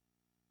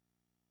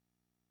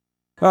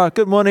All right,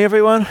 good morning,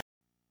 everyone.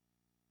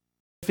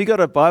 If you got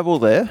a Bible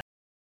there,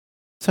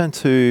 turn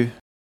to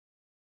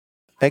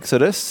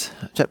Exodus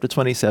chapter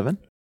 27.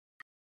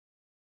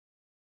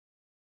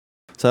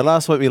 So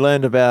last week we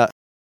learned about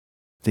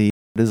the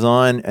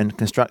design and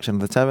construction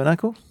of the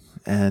tabernacle.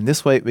 And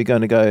this week we're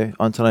going to go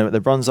on to learn about the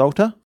bronze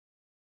altar,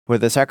 where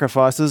the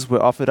sacrifices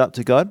were offered up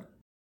to God,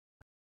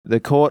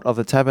 the court of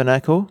the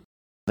tabernacle,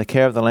 the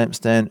care of the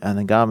lampstand, and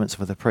the garments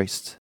for the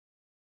priests.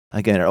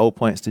 Again, it all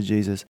points to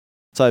Jesus.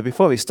 So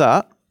before we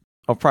start,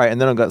 I'll pray,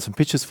 and then I've got some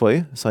pictures for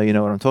you so you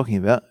know what I'm talking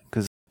about,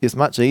 because it's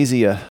much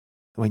easier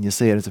when you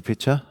see it as a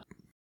picture.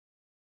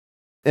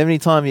 Every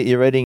time you're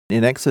reading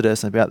in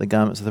Exodus about the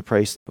garments of the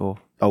priest or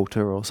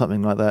altar or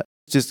something like that,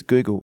 just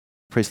Google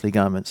priestly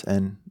garments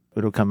and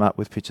it'll come up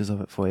with pictures of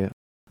it for you.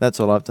 That's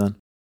all I've done.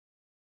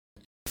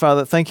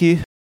 Father, thank you,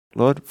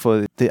 Lord,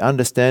 for the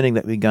understanding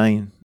that we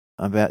gain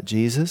about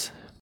Jesus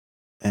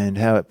and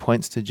how it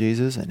points to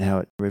Jesus and how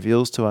it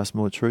reveals to us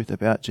more truth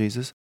about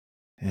Jesus.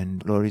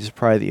 And Lord, we just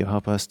pray that you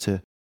help us to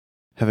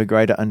have a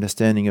greater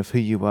understanding of who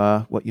you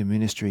are, what your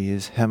ministry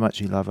is, how much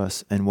you love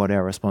us, and what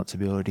our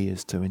responsibility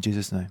is to. In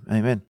Jesus' name,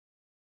 amen.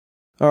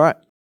 All right,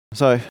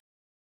 so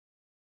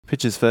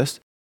pictures first.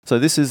 So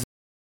this is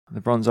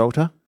the bronze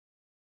altar.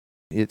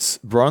 It's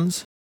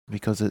bronze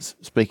because it's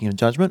speaking of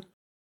judgment.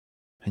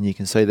 And you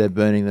can see they're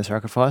burning the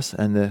sacrifice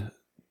and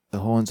the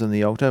horns on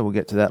the altar. We'll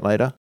get to that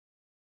later.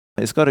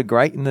 It's got a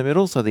grate in the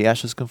middle so the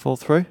ashes can fall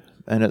through.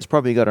 And it's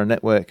probably got a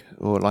network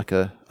or like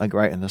a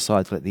grate on the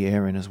side to let the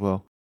air in as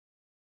well.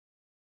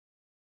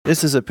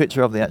 This is a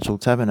picture of the actual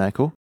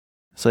tabernacle.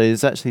 So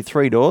there's actually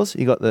 3 doors.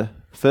 You got the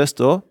first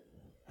door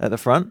at the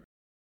front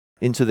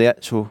into the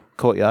actual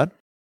courtyard.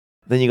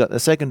 Then you got the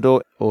second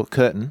door or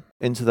curtain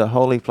into the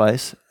holy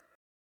place.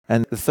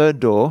 And the third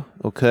door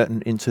or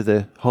curtain into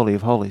the Holy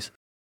of Holies.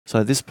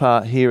 So this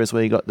part here is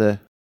where you got the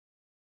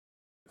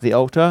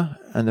altar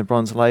and the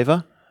bronze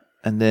laver.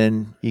 And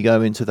then you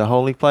go into the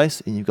holy place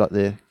and you've got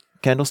the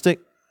candlestick,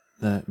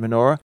 the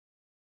menorah,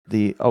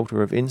 the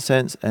altar of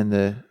incense, and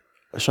the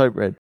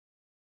showbread.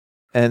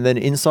 And then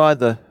inside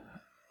the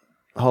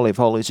Holy of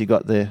Holies, you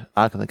got the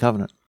Ark of the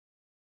Covenant.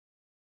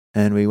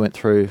 And we went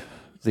through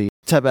the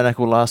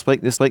tabernacle last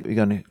week. This week, we're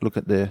going to look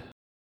at the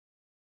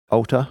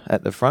altar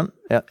at the front,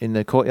 out in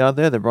the courtyard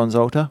there, the bronze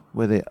altar,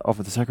 where they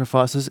offer the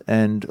sacrifices,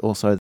 and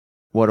also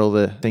what all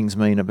the things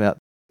mean about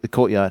the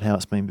courtyard, how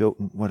it's been built,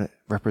 and what it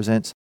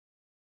represents.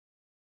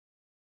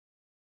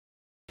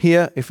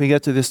 Here, if we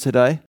get to this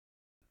today,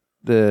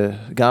 the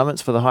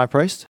garments for the high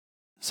priest.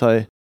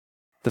 So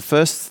the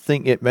first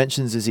thing it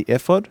mentions is the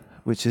ephod,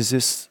 which is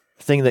this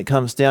thing that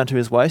comes down to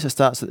his waist. It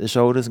starts at the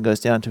shoulders and goes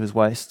down to his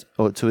waist,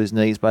 or to his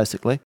knees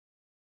basically,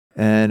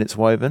 and it's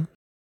woven.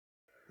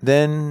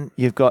 Then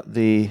you've got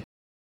the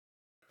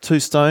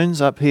 2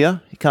 stones up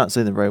here. You can't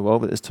see them very well,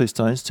 but there's 2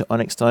 stones, 2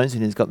 onyx stones,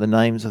 and he's got the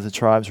names of the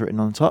tribes written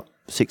on top,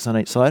 6 on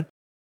each side.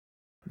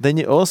 Then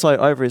you also,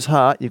 over his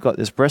heart, you've got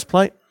this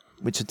breastplate,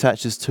 which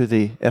attaches to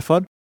the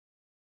ephod.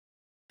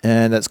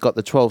 And that's got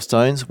the 12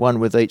 stones, one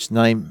with each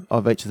name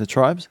of each of the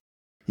tribes.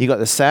 You got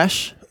the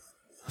sash,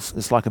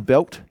 it's like a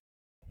belt,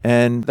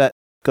 and that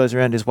goes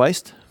around his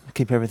waist to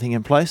keep everything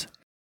in place.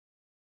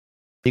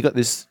 You got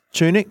this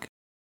tunic,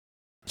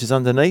 which is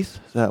underneath,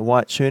 that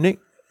white tunic.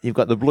 You've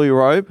got the blue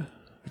robe,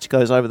 which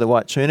goes over the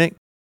white tunic.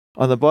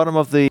 On the bottom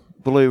of the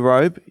blue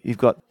robe, you've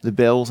got the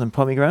bells and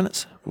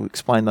pomegranates. We'll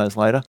explain those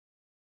later.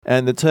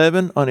 And the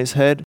turban on his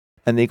head.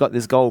 And you got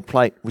this gold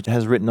plate which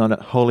has written on it,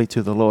 Holy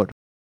to the Lord.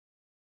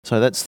 So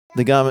that's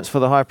the garments for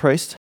the high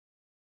priest.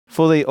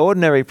 For the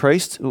ordinary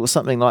priest, it was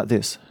something like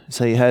this.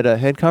 So you had a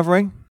head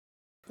covering,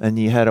 and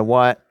you had a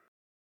white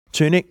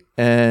tunic,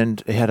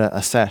 and you had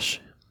a sash.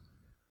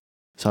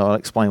 So I'll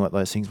explain what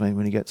those things mean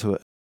when you get to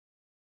it.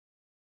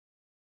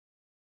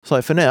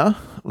 So for now,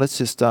 let's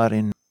just start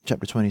in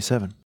chapter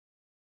 27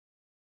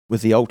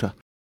 with the altar.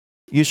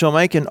 You shall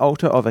make an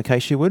altar of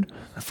acacia wood,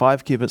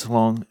 5 cubits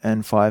long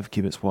and 5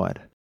 cubits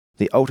wide.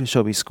 The altar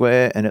shall be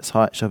square, and its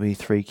height shall be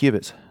 3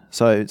 cubits.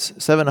 So it's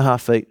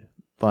 7.5 feet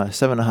by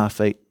 7.5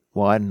 feet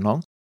wide and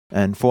long,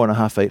 and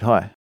 4.5 feet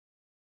high.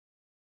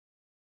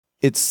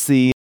 It's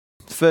the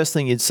first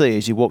thing you'd see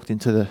as you walked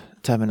into the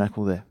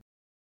tabernacle there.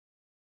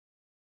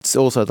 It's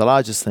also the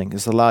largest thing.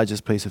 It's the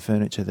largest piece of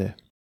furniture there.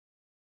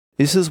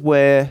 This is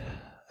where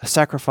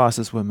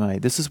sacrifices were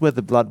made. This is where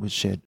the blood was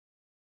shed.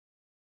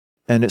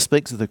 And it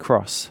speaks of the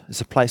cross.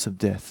 It's a place of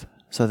death.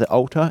 So the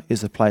altar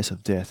is a place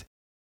of death.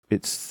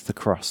 It's the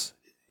cross.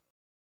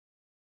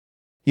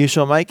 You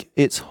shall make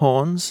its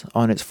horns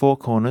on its 4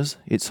 corners.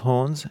 Its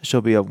horns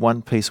shall be of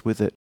one piece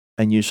with it,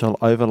 and you shall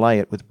overlay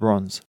it with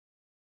bronze.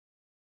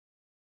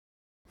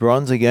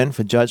 Bronze again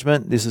for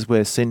judgment. This is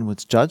where sin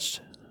was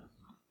judged.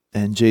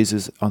 And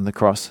Jesus on the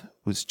cross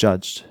was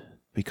judged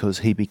because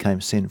he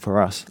became sin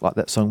for us, like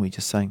that song we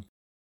just sang.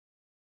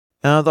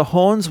 Now the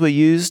horns were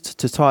used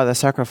to tie the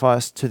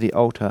sacrifice to the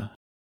altar.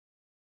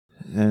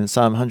 And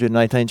Psalm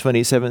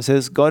 118:27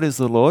 says, God is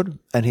the Lord,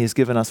 and he has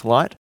given us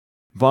light.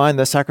 Bind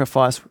the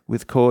sacrifice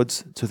with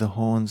cords to the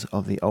horns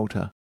of the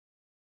altar.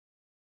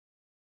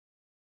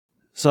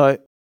 So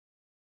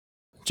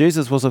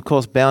Jesus was, of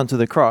course, bound to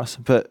the cross,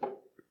 but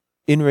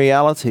in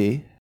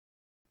reality,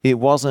 it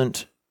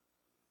wasn't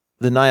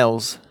the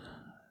nails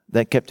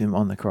that kept him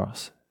on the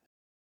cross.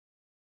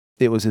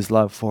 It was his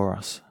love for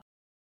us.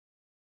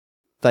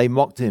 They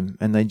mocked him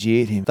and they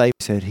jeered him. They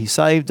said, he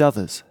saved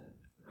others.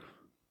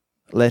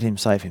 Let him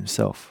save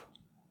himself.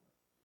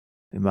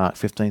 In Mark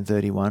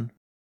 15:31.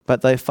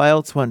 But they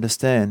failed to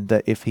understand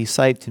that if he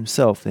saved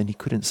himself, then he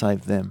couldn't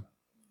save them.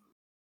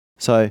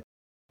 So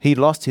he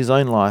lost his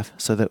own life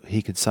so that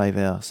he could save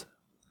ours.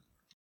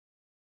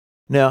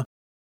 Now,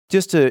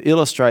 just to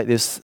illustrate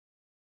this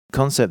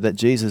concept that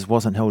Jesus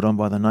wasn't held on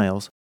by the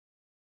nails,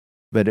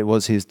 but it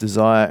was his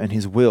desire and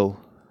his will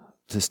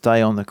to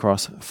stay on the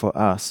cross for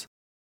us.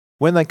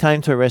 When they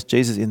came to arrest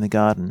Jesus in the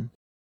garden,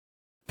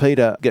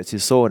 Peter gets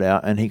his sword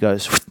out and he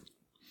goes,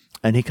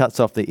 and he cuts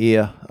off the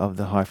ear of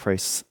the high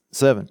priest's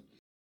servant,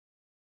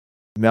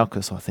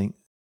 Malchus, I think.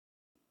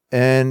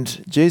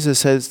 And Jesus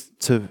says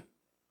to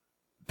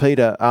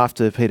Peter,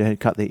 after Peter had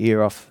cut the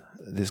ear off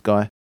this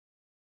guy,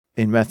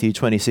 in Matthew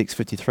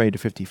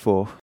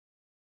 26:53-54,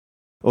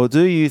 or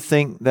do you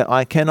think that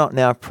I cannot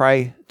now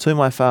pray to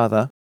my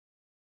Father,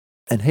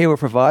 and he will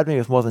provide me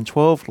with more than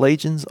 12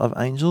 legions of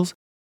angels?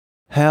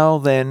 How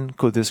then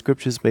could the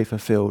scriptures be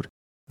fulfilled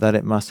that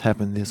it must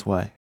happen this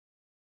way?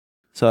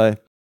 So,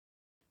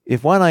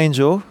 if one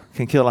angel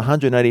can kill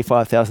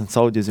 185,000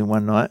 soldiers in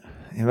one night,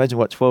 imagine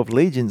what 12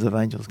 legions of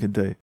angels could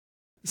do.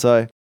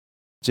 So,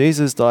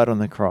 Jesus died on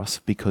the cross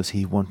because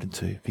he wanted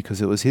to,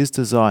 because it was his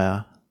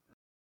desire.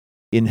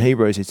 In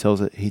Hebrews, he tells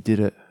it, he did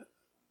it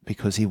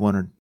because he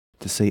wanted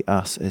to see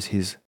us as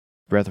his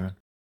brethren.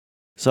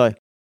 So,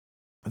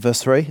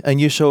 verse 3,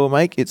 and you shall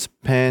make its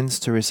pans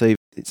to receive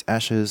its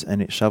ashes,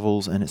 and its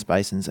shovels, and its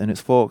basins, and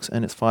its forks,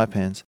 and its fire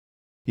pans.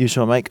 You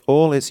shall make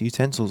all its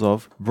utensils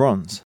of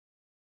bronze.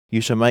 You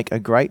shall make a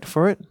grate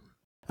for it,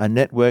 a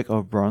network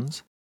of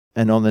bronze,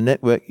 and on the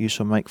network you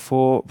shall make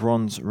 4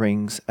 bronze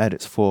rings at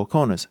its 4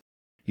 corners.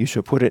 You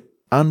shall put it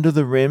under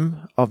the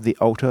rim of the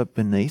altar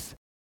beneath,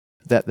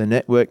 that the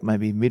network may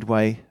be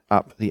midway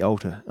up the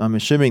altar. I'm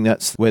assuming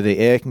that's where the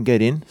air can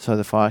get in, so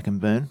the fire can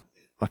burn,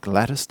 like a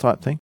lattice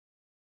type thing.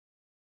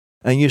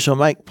 And you shall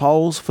make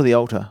poles for the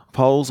altar,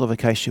 poles of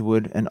acacia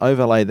wood, and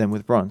overlay them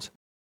with bronze.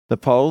 The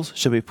poles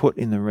shall be put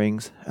in the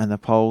rings, and the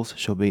poles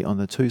shall be on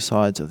the 2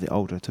 sides of the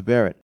altar to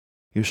bear it.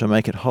 You shall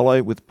make it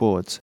hollow with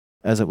boards,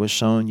 as it was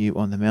shown you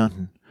on the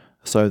mountain,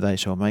 so they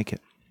shall make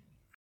it.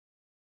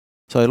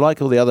 So like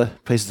all the other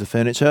pieces of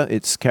furniture,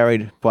 it's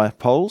carried by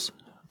poles,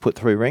 put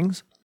through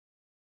rings,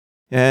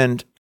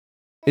 and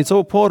it's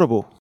all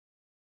portable.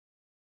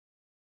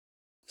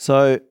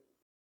 So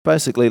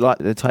basically, like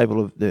the table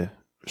of the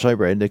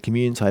showbread, the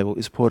communion table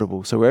is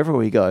portable. So wherever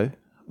we go,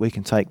 we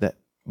can take that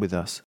with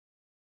us.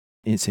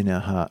 It's in our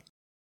heart.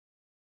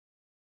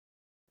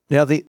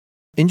 Now, the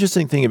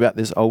interesting thing about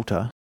this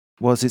altar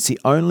was it's the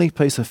only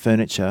piece of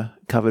furniture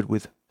covered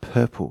with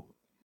purple.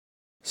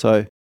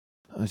 So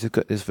I've just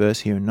got this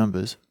verse here in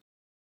Numbers.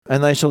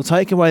 And they shall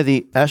take away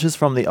the ashes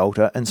from the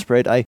altar and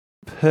spread a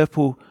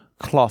purple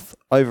cloth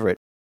over it.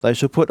 They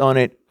shall put on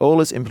it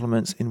all its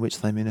implements in which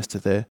they minister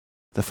there,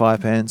 the fire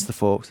pans, the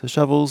forks, the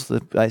shovels,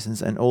 the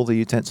basins, and all the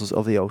utensils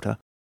of the altar.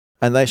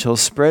 And they shall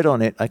spread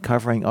on it a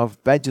covering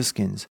of badger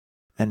skins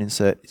and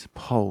insert its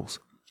poles.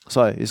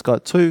 So it's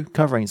got 2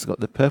 coverings. It's got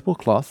the purple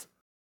cloth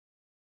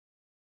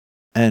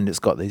and it's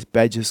got these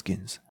badger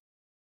skins.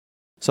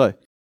 So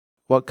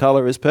what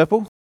colour is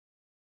purple?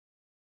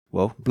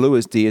 Well, blue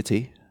is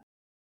deity,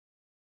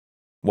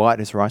 white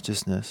is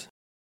righteousness,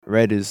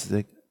 red is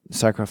the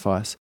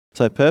sacrifice.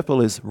 So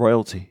purple is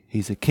royalty.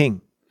 He's a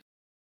king.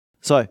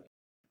 So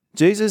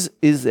Jesus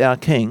is our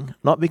king,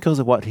 not because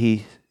of what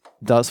he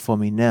does for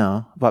me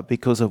now, but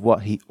because of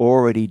what he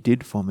already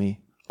did for me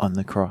on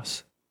the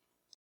cross.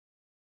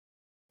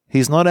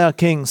 He's not our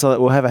king so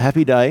that we'll have a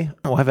happy day,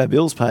 or have our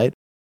bills paid,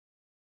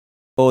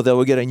 or that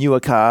we'll get a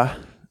newer car,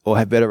 or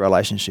have better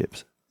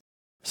relationships.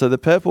 So the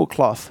purple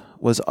cloth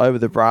was over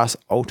the brass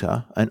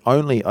altar, and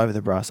only over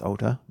the brass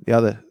altar. The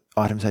other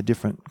items had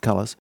different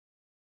colours.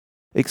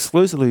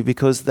 Exclusively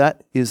because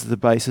that is the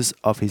basis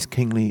of his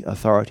kingly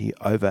authority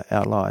over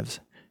our lives.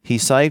 He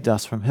saved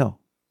us from hell.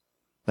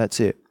 That's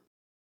it.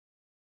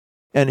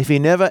 And if he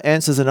never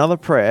answers another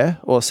prayer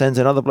or sends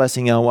another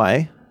blessing our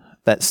way,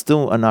 that's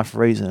still enough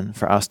reason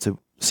for us to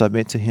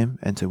submit to him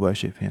and to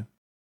worship him.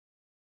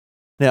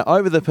 Now,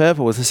 over the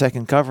purple was the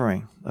second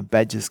covering, a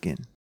badger skin.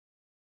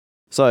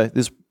 So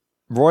this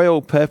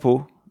royal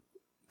purple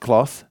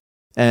cloth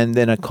and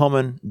then a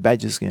common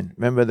badger skin.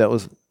 Remember, that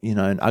was,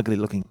 an ugly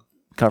looking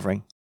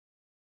covering.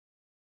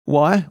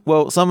 Why?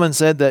 Well, someone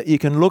said that you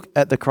can look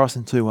at the cross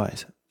in 2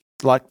 ways.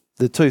 Like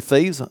the 2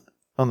 thieves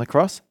on the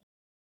cross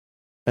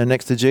and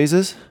next to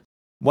Jesus.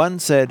 One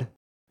said,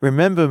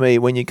 remember me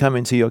when you come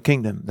into your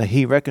kingdom. That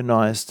he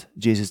recognized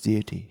Jesus'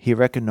 deity. He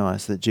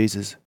recognized that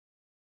Jesus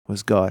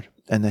was God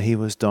and that he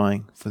was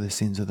dying for the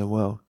sins of the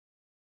world.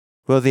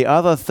 Well, the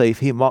other thief,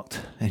 he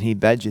mocked and he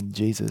badgered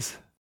Jesus.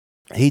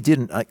 He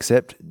didn't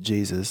accept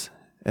Jesus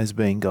as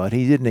being God.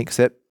 He didn't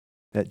accept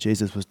that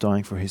Jesus was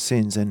dying for his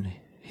sins, and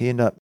he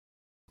ended up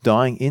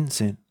dying in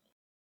sin,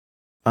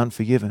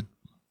 unforgiven.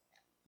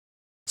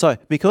 So,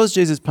 because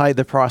Jesus paid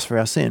the price for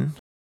our sin,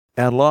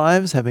 our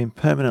lives have been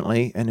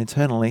permanently and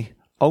eternally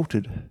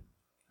altered.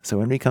 So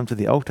when we come to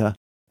the altar,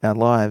 our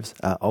lives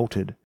are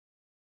altered.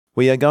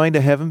 We are going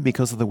to heaven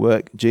because of the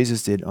work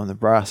Jesus did on the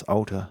brass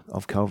altar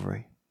of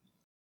Calvary.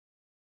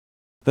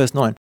 Verse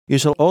 9, you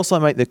shall also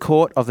make the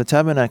court of the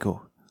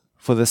tabernacle.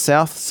 For the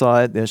south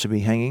side there shall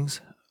be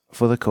hangings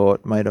for the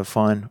court made of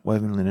fine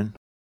woven linen.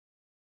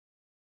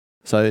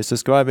 So it's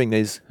describing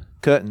these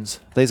curtains.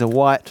 These are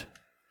white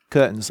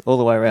curtains all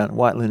the way around,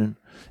 white linen,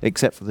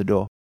 except for the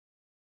door.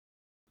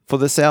 For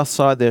the south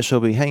side there shall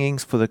be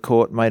hangings for the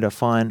court made of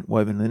fine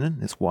woven linen,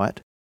 it's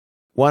white,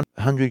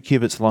 100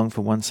 cubits long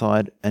for one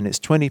side, and its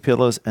 20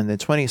 pillars and their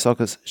 20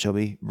 sockets shall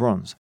be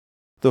bronze.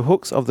 The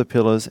hooks of the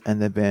pillars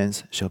and their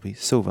bands shall be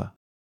silver.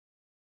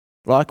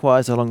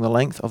 Likewise along the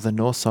length of the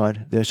north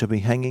side there shall be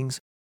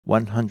hangings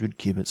 100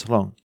 cubits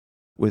long,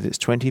 with its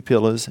 20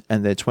 pillars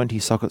and their 20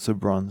 sockets of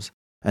bronze,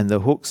 and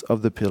the hooks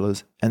of the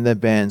pillars and their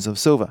bands of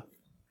silver.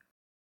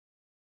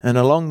 And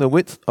along the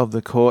width of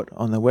the court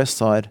on the west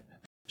side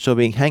shall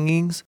be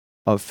hangings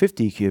of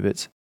 50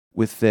 cubits,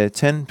 with their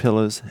 10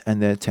 pillars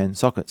and their 10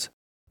 sockets.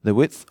 The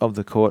width of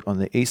the court on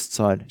the east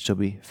side shall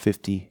be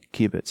 50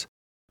 cubits.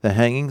 The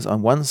hangings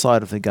on one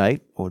side of the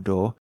gate, or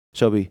door,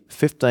 shall be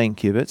 15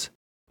 cubits,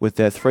 with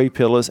their 3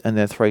 pillars and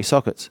their 3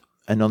 sockets.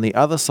 And on the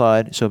other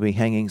side shall be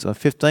hangings of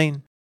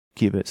 15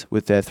 cubits,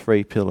 with their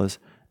 3 pillars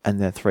and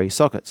their 3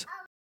 sockets.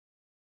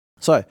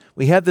 So,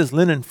 we have this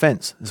linen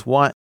fence, this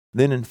white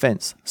linen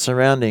fence,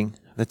 surrounding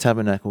the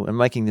tabernacle and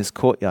making this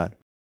courtyard.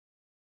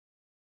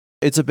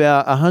 It's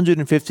about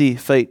 150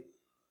 feet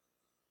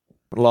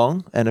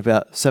long and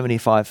about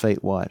 75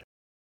 feet wide.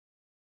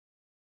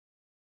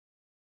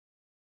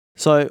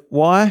 So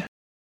why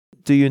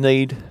do you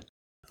need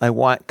a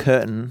white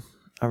curtain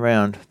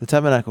around the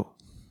tabernacle?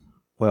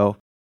 Well,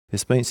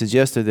 it's been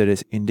suggested that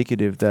it's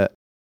indicative that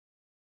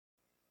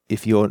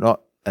if you're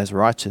not as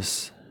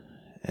righteous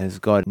as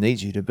God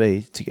needs you to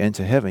be to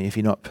enter heaven, if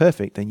you're not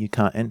perfect, then you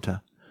can't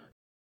enter.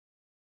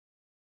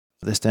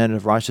 The standard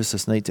of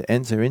righteousness need to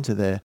enter into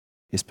there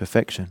is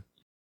perfection.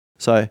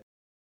 So,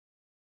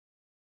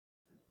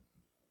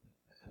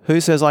 who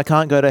says I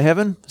can't go to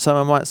heaven?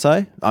 Someone might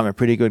say, I'm a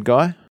pretty good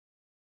guy.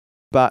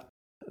 But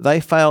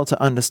they fail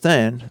to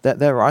understand that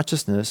their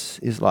righteousness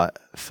is like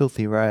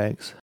filthy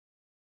rags.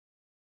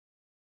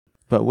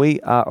 But we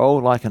are all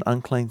like an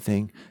unclean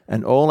thing,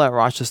 and all our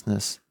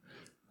righteousness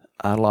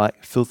are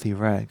like filthy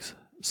rags.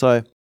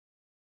 So,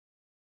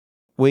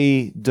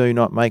 we do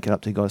not make it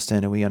up to God's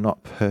standard. We are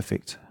not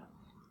perfect.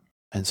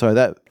 And so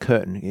that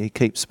curtain, it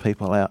keeps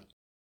people out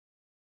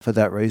for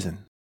that reason.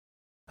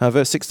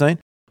 Verse 16,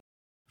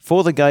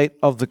 for the gate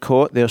of the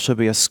court there shall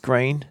be a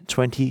screen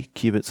 20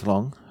 cubits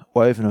long,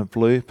 woven of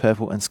blue,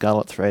 purple, and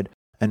scarlet thread,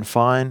 and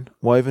fine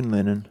woven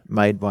linen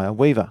made by a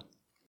weaver.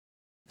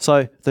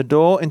 So the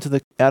door into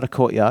the outer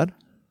courtyard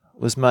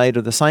was made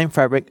of the same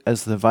fabric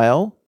as the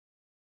veil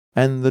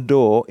and the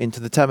door into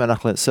the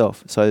tabernacle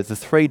itself. So the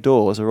 3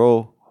 doors are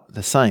all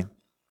the same.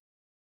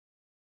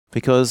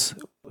 Because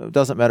it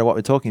doesn't matter what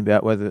we're talking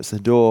about, whether it's the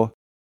door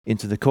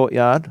into the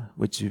courtyard,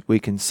 which we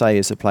can say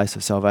is a place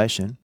of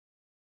salvation,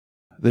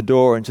 the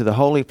door into the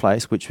holy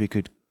place, which we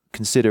could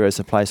consider as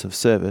a place of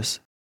service,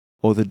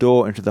 or the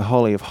door into the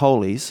Holy of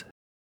Holies,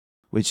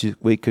 which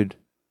we could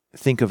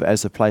think of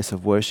as a place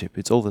of worship.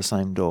 It's all the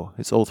same door.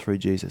 It's all through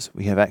Jesus.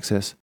 We have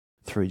access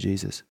through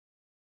Jesus.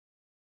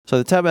 So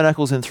the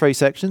tabernacle's in 3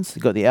 sections.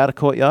 You've got the outer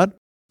courtyard,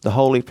 the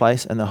holy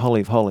place, and the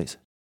Holy of Holies.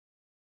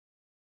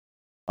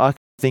 I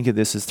think of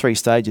this as 3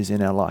 stages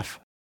in our life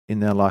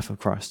of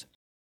Christ.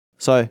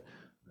 So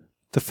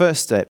the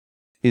first step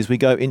is we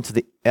go into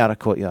the outer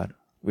courtyard.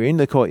 We're in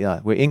the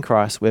courtyard. We're in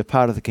Christ. We're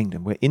part of the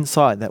kingdom. We're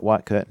inside that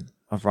white curtain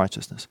of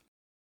righteousness.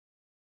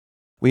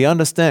 We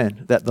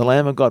understand that the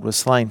Lamb of God was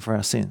slain for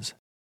our sins.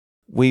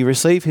 We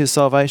receive his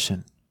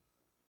salvation.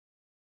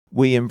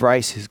 We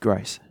embrace his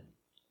grace.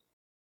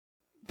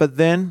 But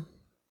then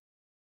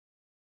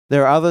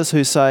there are others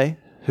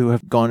who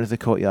have gone to the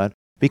courtyard,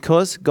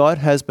 because God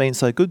has been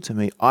so good to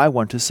me, I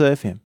want to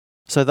serve him.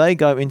 So they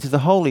go into the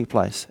holy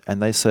place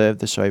and they serve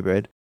the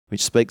showbread,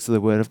 which speaks to the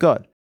word of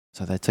God.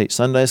 So they teach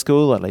Sunday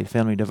school, they lead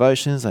family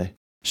devotions, they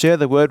share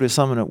the word with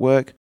someone at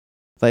work,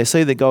 they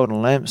see the golden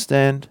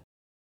lampstand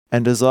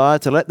and desire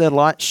to let their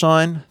light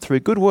shine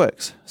through good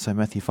works. So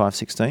Matthew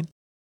 5:16,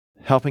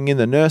 helping in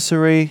the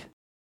nursery,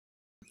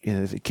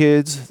 the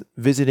kids,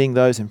 visiting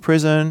those in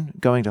prison,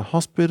 going to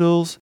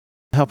hospitals,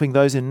 helping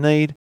those in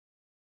need.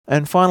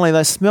 And finally,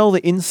 they smell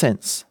the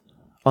incense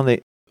on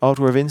the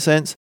altar of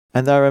incense,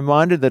 and they're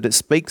reminded that it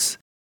speaks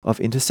of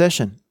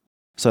intercession.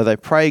 So they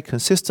pray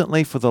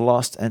consistently for the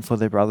lost and for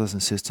their brothers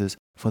and sisters,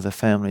 for their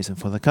families and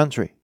for the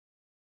country.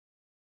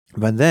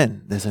 But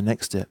then there's a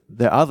next step.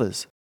 There are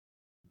others.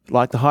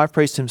 Like the high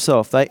priest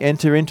himself, they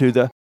enter into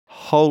the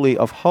Holy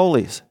of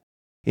Holies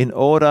in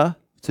order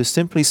to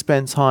simply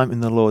spend time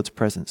in the Lord's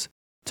presence,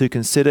 to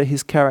consider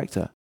his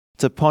character,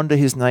 to ponder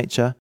his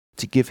nature,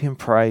 to give him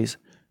praise,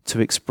 to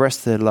express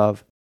their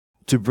love,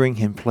 to bring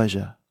him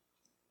pleasure.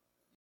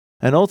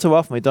 And all too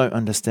often we don't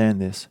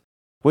understand this.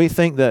 We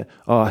think that,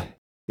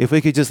 if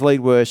we could just lead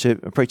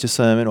worship and preach a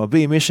sermon or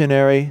be a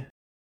missionary,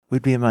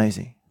 we'd be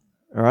amazing.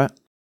 All right?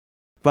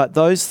 But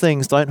those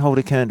things don't hold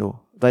a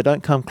candle. They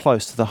don't come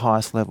close to the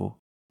highest level,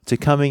 to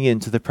coming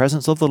into the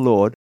presence of the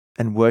Lord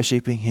and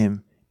worshipping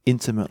Him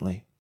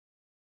intimately.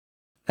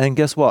 And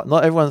guess what?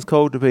 Not everyone's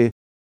called to be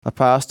a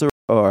pastor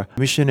or a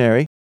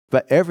missionary,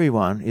 but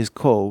everyone is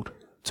called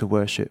to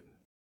worship.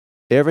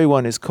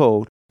 Everyone is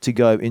called to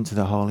go into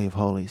the Holy of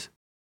Holies.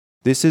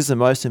 This is the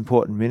most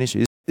important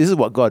ministry. This is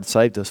what God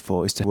saved us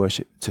for, is to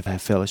worship, to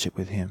have fellowship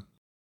with Him,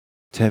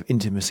 to have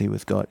intimacy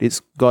with God.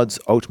 It's God's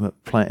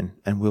ultimate plan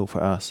and will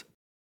for us.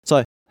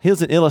 So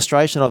here's an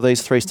illustration of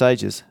these 3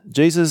 stages.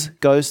 Jesus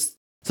goes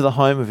to the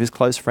home of His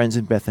close friends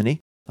in Bethany,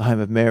 the home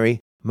of Mary,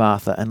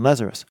 Martha, and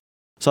Lazarus.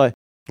 So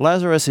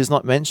Lazarus is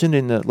not mentioned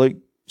in the Luke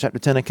chapter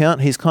 10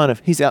 account.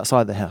 He's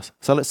outside the house.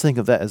 So let's think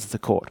of that as the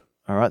court,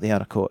 all right, the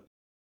outer court.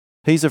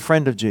 He's a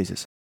friend of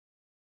Jesus,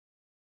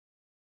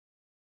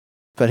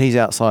 but he's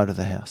outside of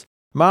the house.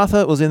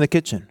 Martha was in the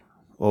kitchen,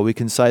 or we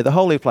can say the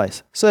holy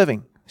place,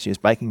 serving. She was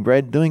baking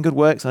bread, doing good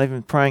works, and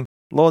even praying,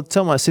 Lord,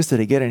 tell my sister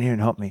to get in here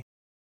and help me.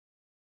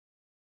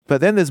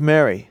 But then there's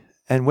Mary,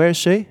 and where's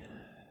she?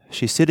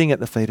 She's sitting at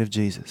the feet of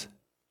Jesus.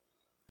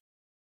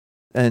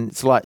 And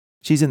it's like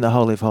she's in the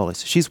Holy of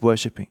Holies. She's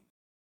worshipping.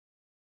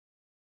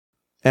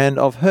 And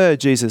of her,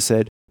 Jesus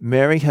said,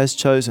 Mary has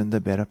chosen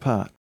the better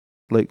part.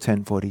 Luke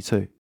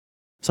 10:42.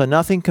 So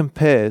nothing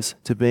compares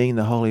to being in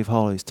the Holy of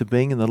Holies, to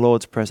being in the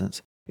Lord's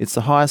presence. It's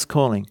the highest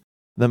calling,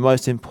 the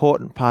most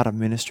important part of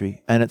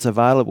ministry, and it's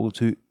available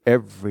to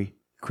every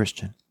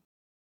Christian.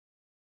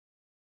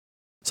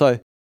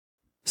 So,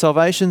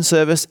 salvation,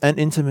 service, and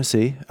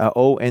intimacy are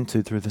all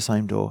entered through the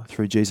same door,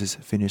 through Jesus'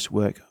 finished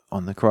work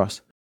on the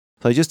cross.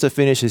 So just to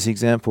finish this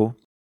example,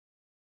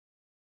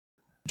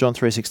 John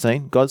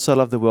 3:16, God so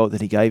loved the world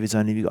that He gave His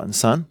only begotten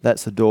Son.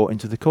 That's the door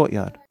into the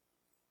courtyard.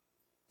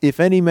 If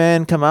any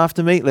man come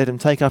after me, let him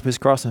take up his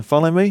cross and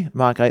follow me.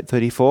 Mark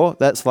 8:34,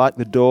 that's like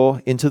the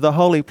door into the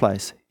holy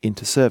place,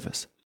 into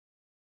service.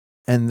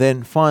 And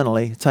then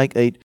finally, take,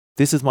 eat,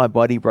 this is my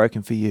body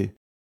broken for you.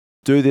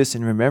 Do this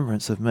in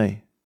remembrance of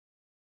me.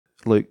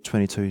 Luke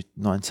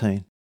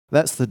 22:19.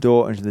 That's the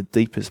door into the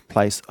deepest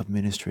place of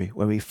ministry,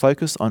 where we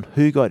focus on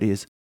who God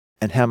is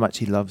and how much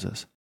He loves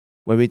us,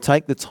 where we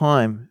take the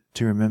time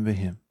to remember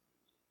Him.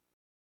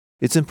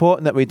 It's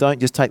important that we don't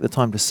just take the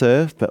time to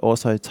serve, but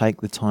also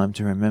take the time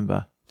to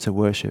remember, to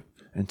worship,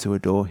 and to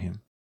adore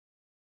Him.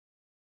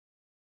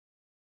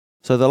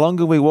 So the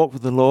longer we walk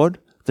with the Lord,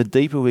 the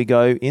deeper we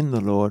go in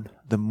the Lord,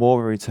 the more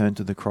we return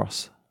to the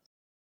cross,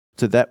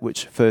 to that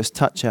which first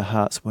touched our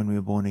hearts when we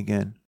were born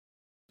again.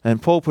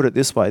 And Paul put it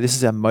this way, this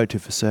is our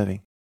motive for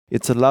serving.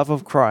 It's the love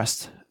of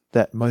Christ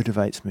that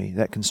motivates me,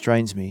 that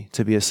constrains me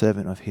to be a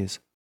servant of His.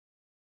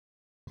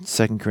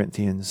 2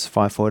 Corinthians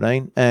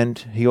 5:14, and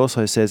he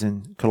also says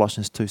in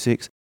Colossians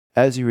 2:6,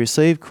 as you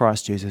receive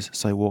Christ Jesus,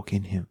 so walk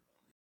in Him.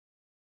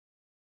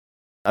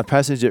 A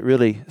passage that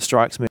really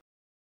strikes me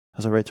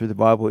as I read through the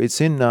Bible, it's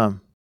in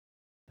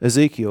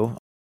Ezekiel.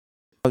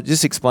 I'll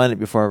just explain it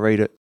before I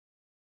read it.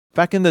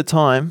 Back in the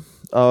time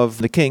of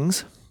the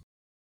kings,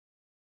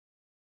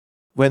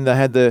 when they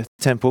had the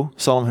temple,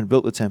 Solomon had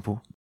built the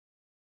temple,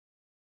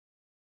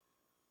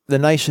 the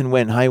nation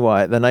went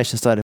haywire. The nation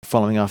started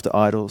following after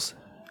idols.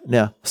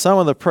 Now, some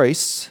of the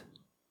priests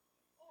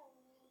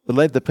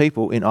led the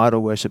people in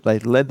idol worship. They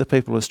led the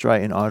people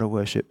astray in idol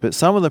worship. But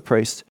some of the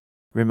priests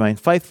remained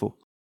faithful.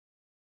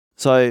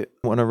 So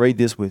I want to read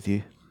this with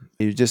you.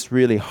 It just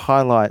really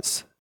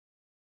highlights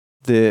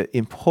the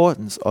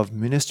importance of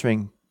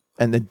ministering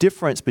and the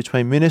difference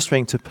between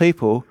ministering to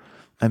people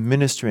and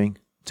ministering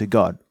to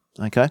God.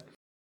 Okay?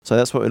 So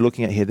that's what we're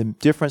looking at here. The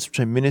difference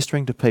between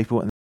ministering to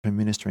people and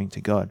ministering to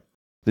God.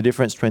 The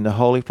difference between the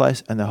holy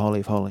place and the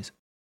Holy of Holies.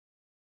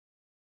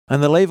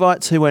 And the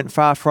Levites who went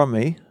far from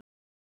me,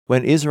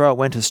 when Israel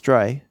went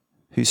astray,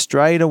 who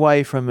strayed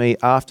away from me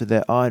after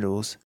their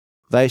idols,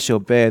 they shall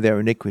bear their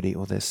iniquity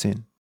or their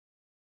sin.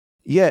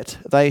 Yet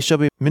they shall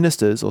be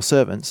ministers or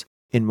servants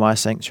in my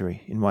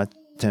sanctuary, in my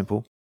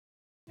temple,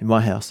 in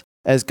my house,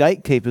 as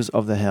gatekeepers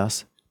of the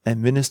house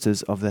and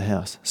ministers of the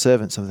house,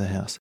 servants of the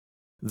house.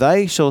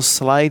 They shall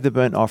slay the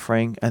burnt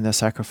offering and the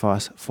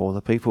sacrifice for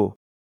the people.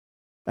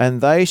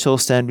 And they shall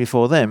stand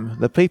before them,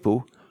 the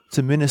people,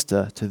 to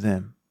minister to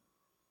them.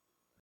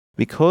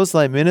 Because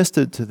they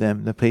ministered to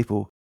them, the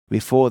people,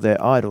 before their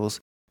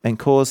idols, and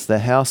caused the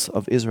house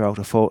of Israel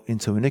to fall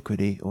into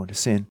iniquity or to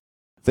sin,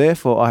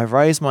 therefore I have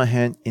raised my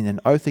hand in an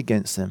oath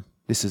against them,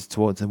 this is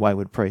towards the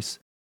wayward priests,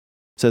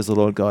 says the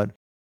Lord God,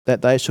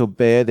 that they shall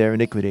bear their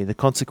iniquity, the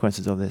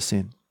consequences of their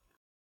sin.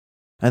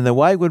 And the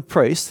wayward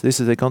priest,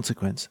 this is the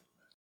consequence,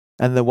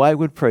 and the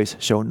wayward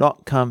priest shall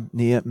not come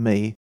near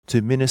me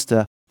to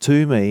minister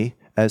to me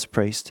as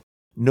priest,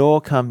 nor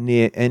come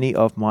near any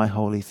of my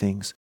holy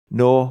things,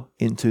 nor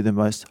into the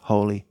most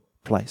holy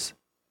place.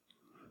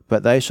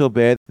 But they shall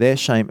bear their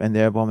shame and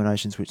their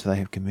abominations which they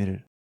have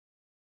committed.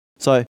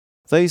 So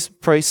these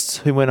priests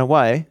who went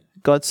away,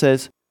 God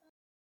says,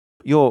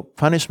 your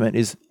punishment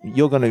is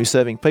you're going to be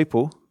serving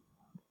people,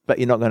 but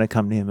you're not going to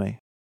come near me.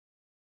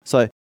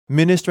 So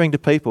ministering to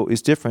people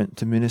is different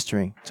to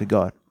ministering to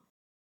God.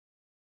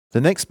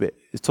 The next bit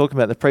is talking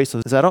about the priests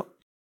of Zadok.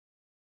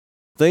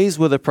 These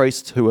were the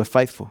priests who were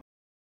faithful.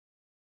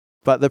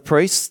 But the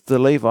priests, the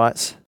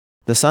Levites,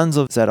 the sons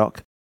of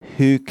Zadok,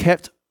 who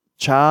kept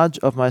charge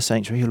of my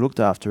sanctuary, who looked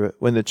after it,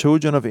 when the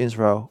children of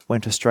Israel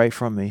went astray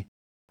from me,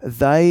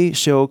 they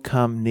shall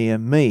come near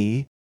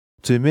me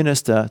to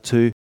minister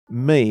to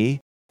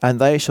me, and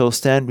they shall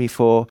stand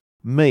before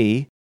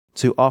me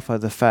to offer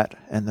the fat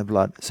and the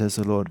blood, says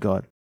the Lord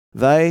God.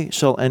 They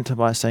shall enter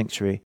my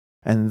sanctuary,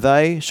 and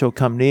they shall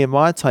come near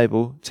my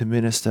table to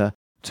minister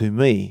to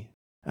me,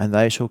 and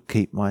they shall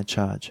keep my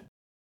charge.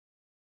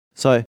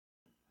 So,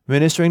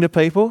 ministering to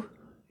people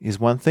is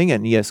one thing,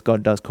 and yes,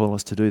 God does call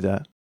us to do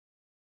that.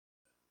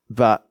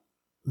 But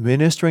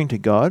ministering to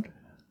God,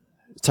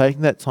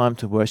 taking that time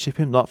to worship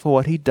Him, not for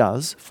what He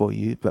does for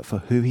you, but for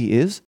who He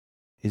is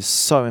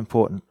so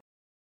important.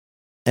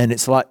 And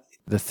it's like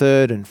the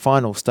third and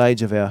final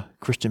stage of our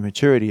Christian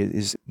maturity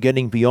is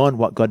getting beyond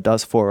what God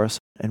does for us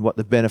and what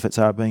the benefits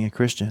are of being a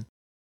Christian,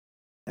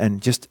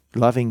 and just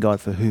loving God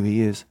for who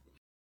He is.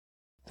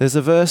 There's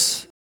a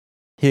verse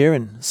here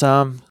in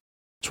Psalm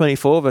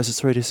 24, verses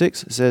 3 to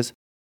 6. It says,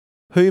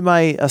 "Who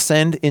may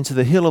ascend into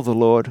the hill of the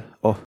Lord,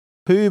 or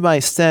who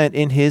may stand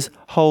in His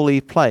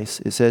holy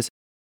place?" It says,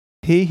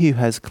 "He who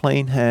has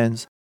clean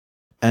hands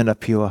and a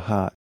pure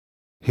heart,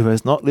 who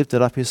has not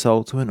lifted up his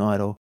soul to an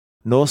idol,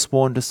 nor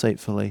sworn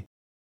deceitfully,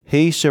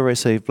 he shall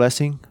receive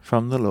blessing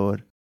from the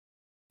Lord,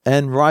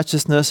 and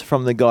righteousness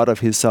from the God of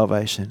his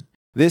salvation.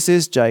 This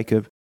is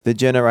Jacob, the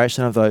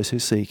generation of those who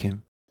seek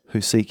Him,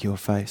 who seek your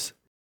face."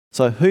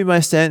 So who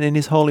may stand in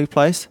His holy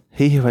place?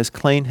 He who has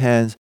clean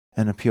hands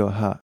and a pure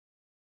heart.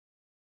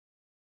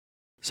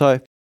 So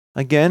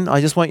again,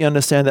 I just want you to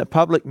understand that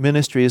public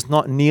ministry is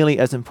not nearly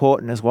as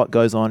important as what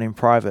goes on in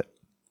private.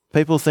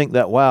 People think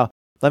that, wow,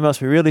 they must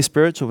be really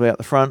spiritual out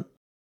the front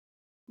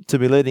to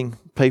be leading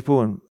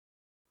people,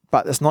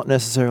 but that's not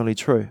necessarily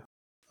true.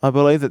 I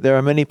believe that there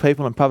are many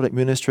people in public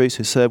ministries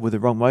who serve with the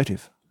wrong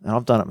motive, and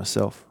I've done it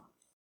myself.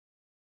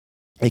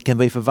 It can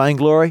be for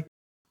vainglory,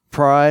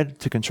 pride,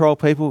 to control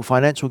people,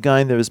 financial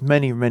gain. There is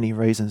many, many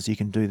reasons you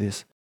can do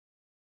this.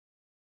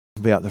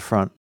 Be out the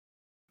front.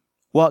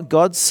 What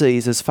God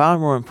sees as far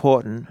more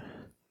important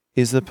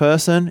is the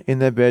person in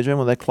their bedroom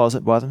or their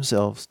closet by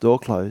themselves, door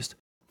closed,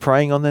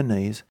 praying on their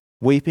knees,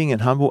 weeping in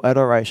humble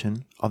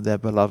adoration of their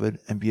beloved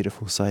and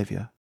beautiful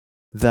Saviour.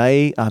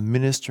 They are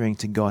ministering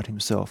to God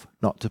Himself,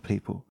 not to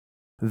people.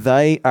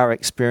 They are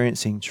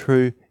experiencing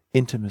true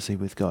intimacy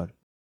with God.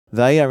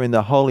 They are in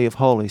the Holy of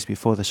Holies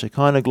before the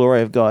Shekinah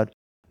glory of God,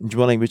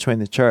 dwelling between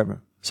the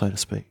cherubim, so to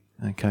speak,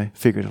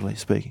 figuratively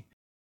speaking.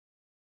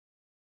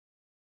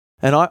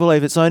 And I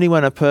believe it's only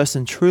when a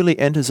person truly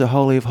enters the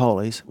Holy of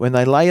Holies, when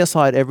they lay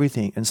aside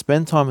everything and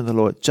spend time with the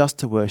Lord just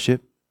to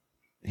worship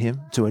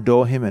Him, to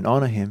adore Him and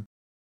honour Him,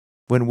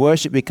 when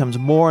worship becomes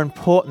more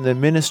important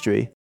than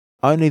ministry,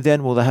 only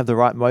then will they have the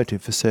right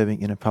motive for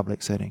serving in a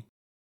public setting.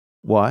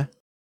 Why?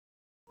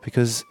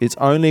 Because it's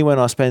only when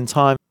I spend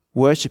time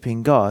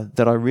worshipping God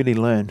that I really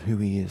learn who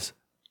He is.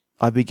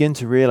 I begin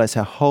to realize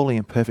how holy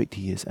and perfect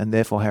He is, and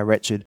therefore how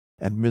wretched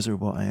and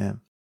miserable I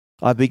am.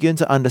 I begin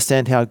to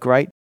understand how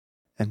great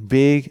and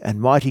big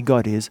and mighty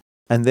God is,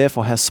 and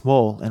therefore how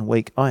small and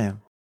weak I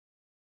am.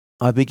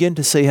 I begin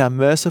to see how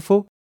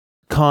merciful,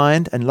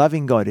 kind and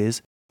loving God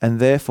is, and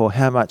therefore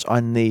how much I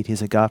need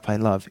His agape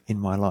love in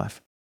my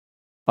life.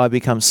 I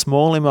become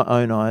small in my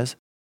own eyes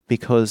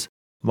because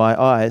my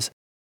eyes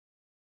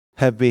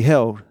have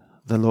beheld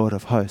the Lord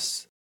of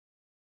hosts.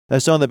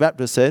 As John the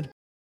Baptist said,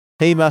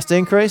 "He must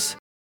increase,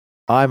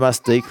 I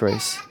must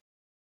decrease."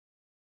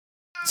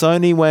 It's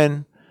only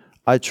when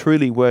I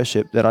truly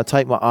worship that I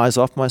take my eyes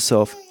off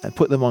myself and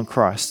put them on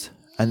Christ,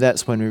 and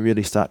that's when we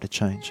really start to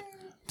change,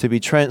 to be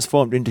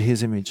transformed into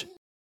His image.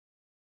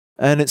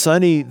 And it's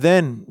only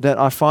then that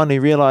I finally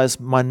realize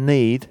my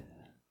need,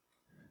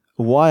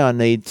 why I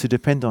need to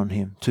depend on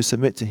Him, to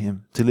submit to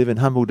Him, to live in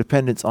humble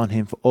dependence on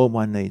Him for all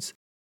my needs,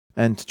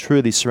 and to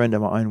truly surrender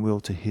my own will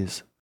to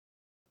His.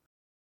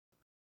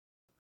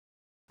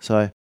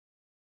 So,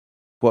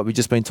 what we've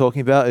just been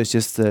talking about is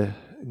just the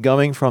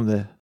going from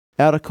the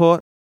outer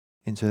court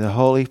into the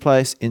holy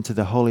place, into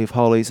the Holy of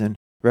Holies, and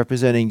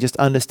representing just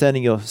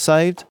understanding you're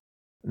saved,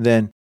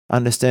 then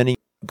understanding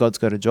God's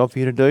got a job for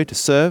you to do, to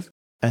serve,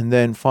 and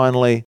then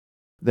finally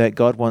that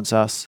God wants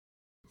us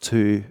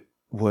to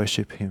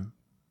worship Him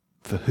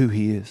for who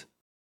He is.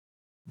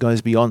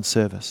 Goes beyond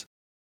service.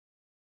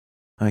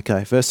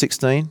 Okay, verse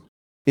 16.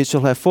 "It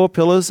shall have 4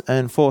 pillars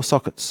and 4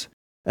 sockets,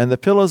 and the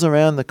pillars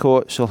around the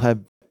court shall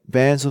have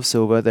bands of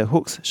silver, their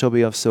hooks shall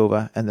be of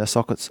silver, and their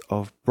sockets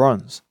of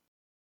bronze.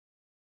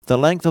 The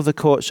length of the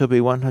court shall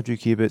be 100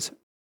 cubits,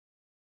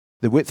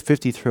 the width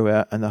 50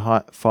 throughout, and the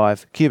height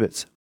 5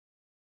 cubits.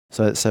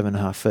 So that's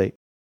 7.5 feet.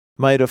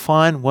 Made of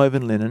fine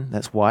woven linen,"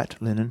 that's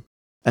white linen,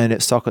 "and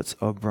its sockets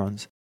of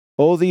bronze.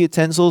 All the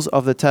utensils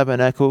of the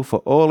tabernacle for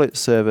all its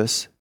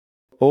service,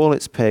 all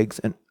its pegs,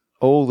 and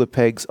all the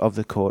pegs of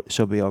the court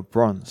shall be of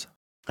bronze.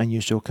 And you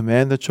shall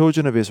command the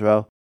children of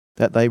Israel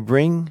that they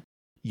bring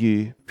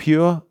you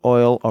pure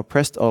oil of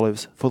pressed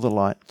olives for the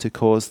light, to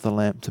cause the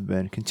lamp to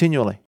burn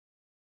continually.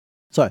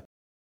 So,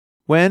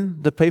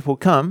 when the people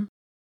come,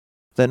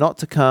 they're not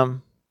to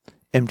come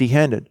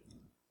empty-handed.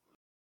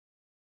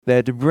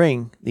 They're to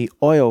bring the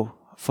oil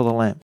for the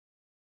lamp.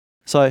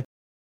 So,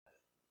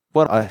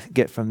 what I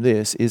get from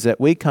this is that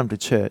we come to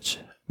church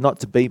not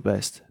to be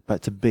blessed,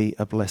 but to be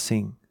a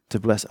blessing, to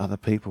bless other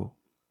people.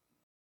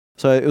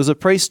 So it was a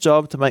priest's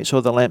job to make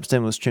sure the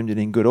lampstand was trimmed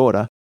in good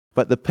order,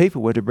 but the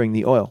people were to bring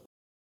the oil.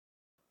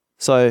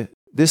 So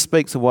this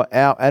speaks of what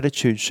our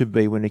attitude should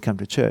be when we come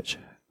to church.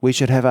 We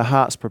should have our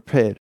hearts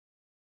prepared.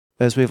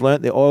 As we've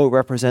learnt, the oil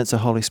represents the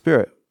Holy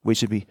Spirit. We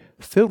should be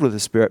filled with the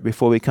Spirit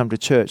before we come to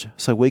church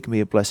so we can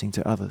be a blessing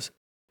to others.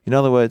 In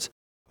other words,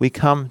 we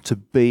come to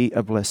be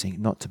a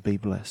blessing, not to be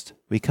blessed.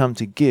 We come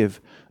to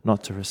give,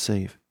 not to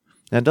receive.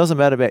 Now, it doesn't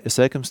matter about your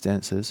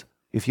circumstances.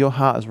 If your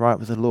heart is right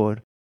with the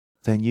Lord,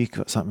 then you've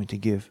got something to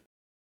give.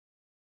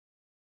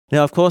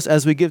 Now, of course,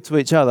 as we give to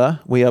each other,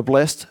 we are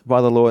blessed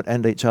by the Lord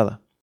and each other.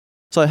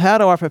 So how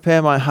do I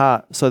prepare my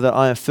heart so that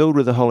I am filled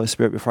with the Holy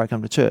Spirit before I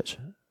come to church?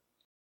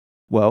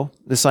 Well,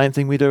 the same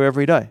thing we do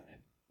every day.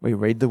 We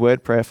read the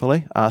Word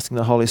prayerfully, asking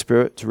the Holy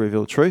Spirit to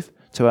reveal truth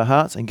to our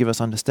hearts and give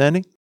us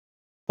understanding.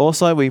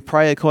 Also, we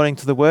pray according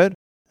to the Word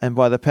and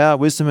by the power,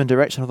 wisdom and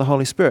direction of the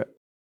Holy Spirit.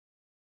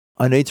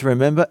 I need to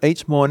remember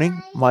each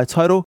morning my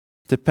total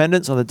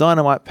dependence on the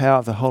dynamite power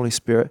of the Holy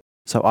Spirit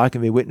so I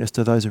can be witness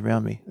to those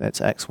around me.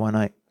 That's Acts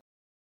 1:8.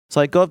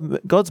 So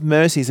God's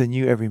mercies are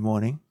new every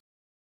morning.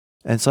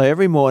 And so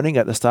every morning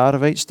at the start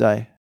of each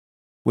day,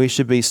 we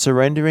should be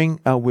surrendering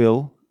our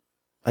will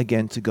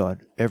again to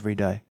God every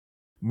day,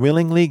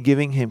 willingly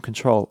giving Him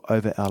control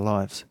over our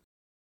lives.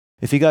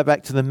 If you go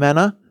back to the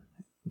manna,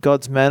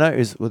 God's manna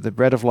is with the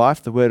bread of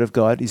life, the Word of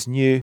God, is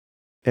new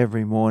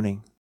every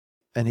morning.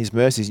 And His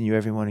mercy is new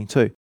every morning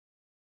too.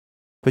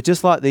 But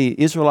just like the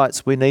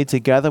Israelites, we need to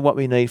gather what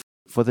we need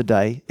for the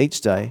day,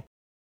 each day.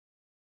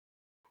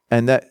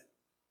 And that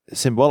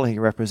symbolically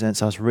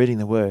represents us reading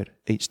the Word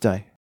each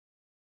day.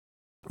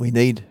 We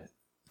need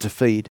to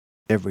feed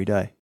every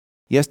day.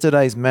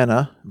 Yesterday's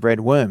manna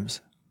bred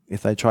worms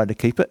if they tried to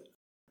keep it.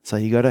 So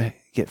you got to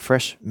get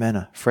fresh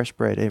manna, fresh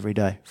bread every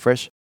day,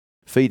 fresh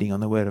feeding on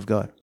the Word of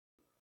God.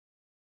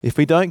 If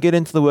we don't get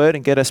into the Word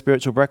and get our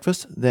spiritual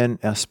breakfast, then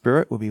our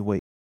spirit will be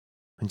weak.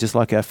 And just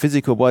like our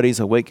physical bodies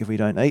are weak if we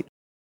don't eat,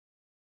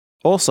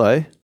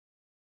 also,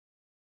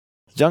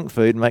 junk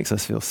food makes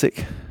us feel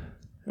sick,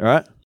 all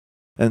right?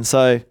 And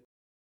so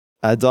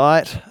a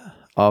diet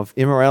of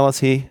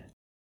immorality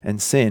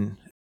and sin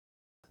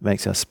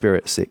makes our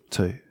spirit sick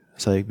too.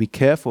 So be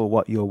careful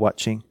what you're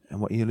watching and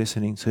what you're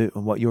listening to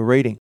and what you're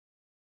reading.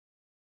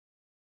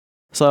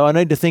 So I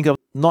need to think of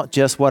not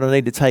just what I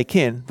need to take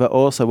in, but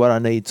also what I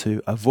need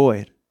to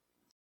avoid.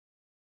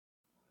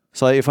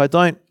 So if I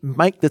don't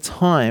make the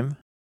time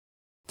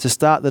to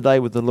start the day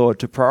with the Lord,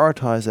 to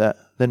prioritize that,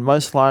 then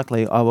most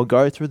likely I will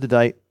go through the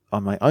day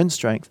on my own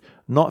strength,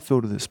 not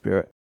filled with the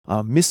Spirit.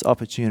 I'll miss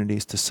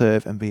opportunities to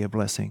serve and be a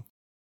blessing.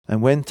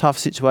 And when tough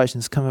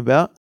situations come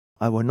about,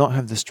 I will not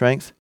have the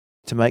strength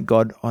to make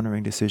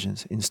God-honoring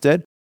decisions.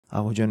 Instead,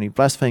 I will generally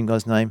blaspheme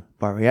God's name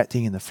by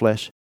reacting in the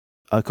flesh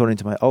according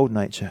to my old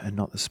nature and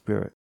not the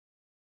Spirit.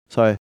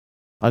 So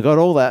I got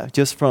all that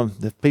just from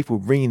the people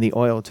bringing the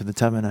oil to the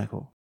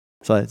tabernacle.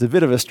 So it's a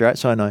bit of a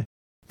stretch, I know.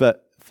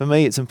 But for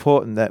me, it's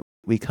important that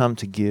we come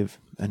to give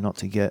and not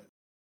to get.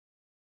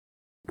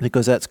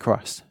 Because that's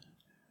Christ.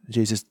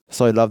 Jesus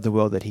so loved the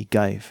world that He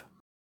gave.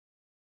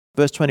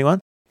 Verse 21,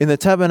 in the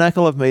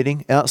tabernacle of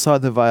meeting,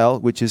 outside the veil,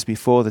 which is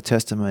before the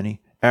testimony,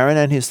 Aaron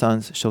and his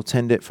sons shall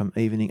tend it from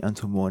evening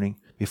until morning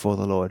before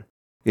the Lord.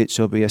 It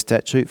shall be a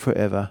statute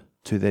forever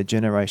to their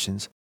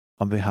generations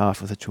on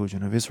behalf of the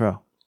children of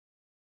Israel.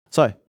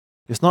 So,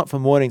 it's not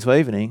from morning to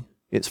evening,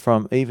 it's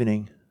from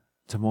evening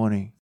to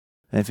morning.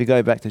 And if you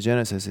go back to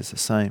Genesis, it's the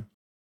same.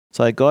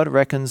 So God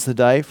reckons the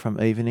day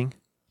from evening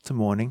to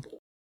morning.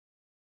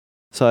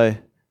 So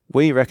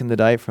we reckon the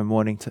day from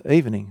morning to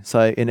evening.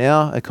 So in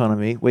our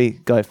economy, we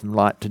go from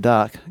light to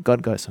dark.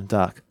 God goes from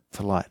dark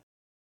to light.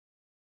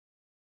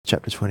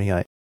 Chapter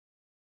 28.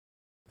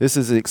 This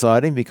is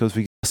exciting because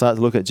we start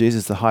to look at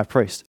Jesus, the high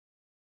priest.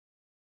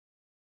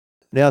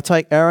 Now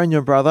take Aaron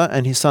your brother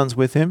and his sons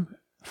with him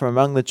from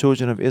among the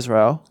children of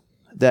Israel,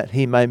 that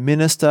he may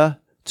minister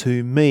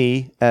to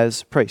me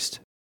as priest.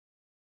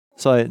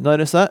 So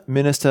notice that,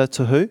 minister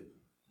to who?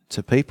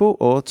 To people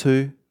or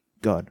to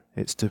God?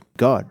 It's to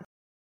God.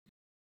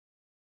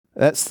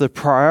 That's the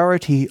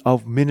priority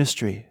of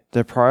ministry.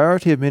 The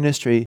priority of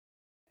ministry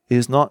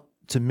is not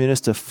to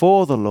minister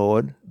for the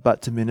Lord,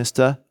 but to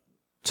minister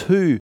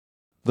to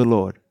the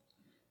Lord.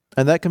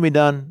 And that can be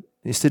done,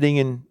 you're sitting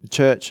in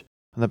church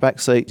on the back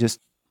seat, just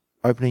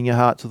opening your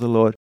heart to the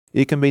Lord.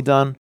 It can be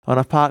done on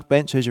a park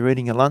bench as you're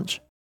eating your lunch.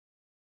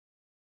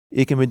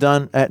 It can be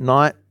done at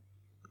night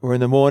or in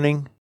the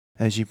morning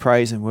as you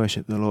praise and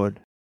worship the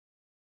Lord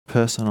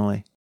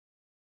personally.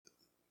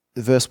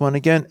 Verse 1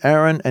 again,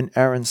 Aaron and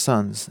Aaron's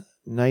sons.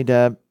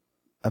 Nadab,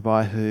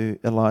 Abihu,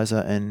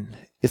 Eleazar, and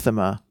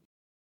Ithamar.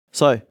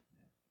 So,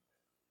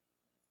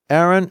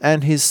 Aaron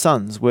and his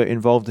sons were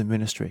involved in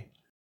ministry.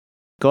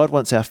 God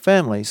wants our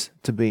families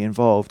to be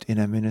involved in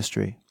our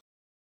ministry.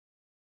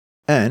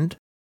 And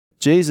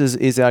Jesus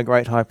is our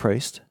great high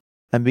priest,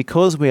 and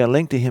because we are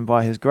linked to him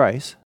by his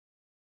grace,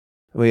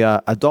 we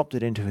are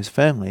adopted into his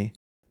family,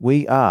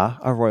 we are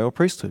a royal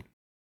priesthood.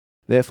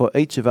 Therefore,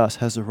 each of us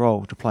has a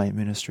role to play in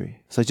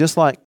ministry. So just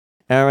like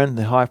Aaron,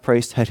 the high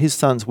priest, had his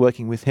sons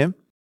working with him,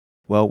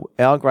 well,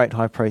 our great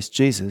high priest,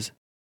 Jesus,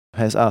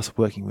 has us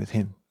working with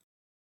him.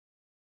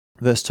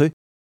 Verse 2,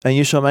 and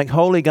you shall make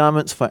holy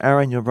garments for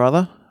Aaron your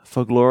brother,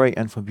 for glory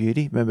and for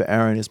beauty. Remember,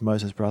 Aaron is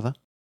Moses' brother.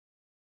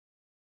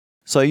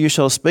 So you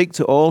shall speak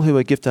to all who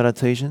are gifted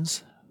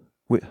artisans,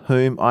 with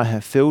whom I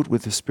have filled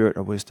with the spirit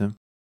of wisdom,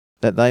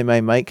 that they may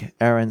make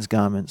Aaron's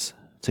garments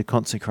to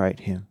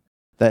consecrate him,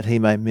 that he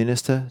may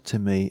minister to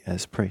me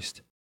as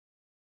priest.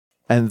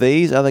 And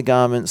these are the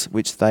garments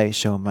which they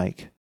shall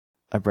make: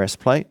 a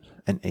breastplate,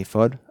 an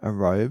ephod, a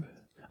robe,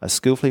 a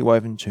skillfully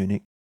woven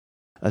tunic,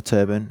 a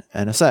turban,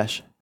 and a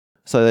sash.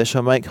 So they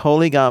shall make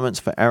holy garments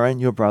for Aaron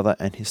your brother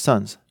and his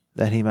sons,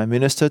 that he may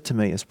minister to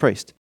me as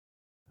priest.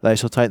 They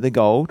shall take the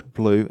gold,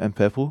 blue, and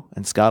purple,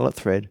 and scarlet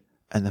thread,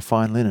 and the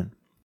fine linen.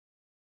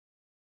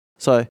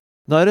 So,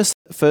 notice,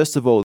 first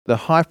of all, the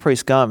high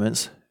priest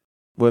garments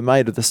were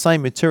made of the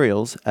same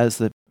materials as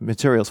the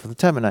materials for the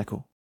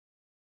tabernacle.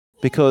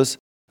 Because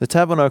the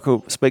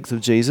tabernacle speaks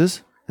of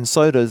Jesus, and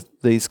so does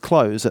these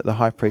clothes that the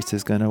high priest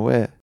is going to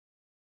wear.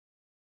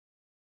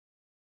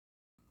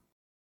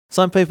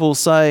 Some people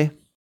say,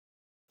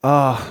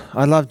 oh,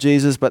 I love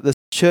Jesus, but the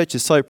church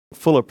is so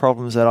full of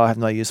problems that I have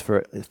no use for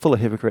it. It's full of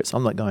hypocrites.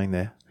 I'm not going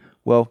there.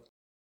 Well,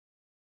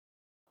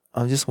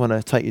 I just want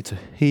to take you to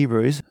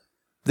Hebrews.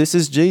 This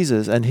is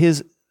Jesus and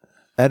his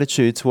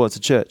attitude towards the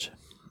church.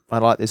 I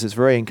like this. It's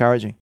very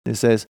encouraging. It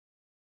says,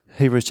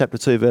 Hebrews chapter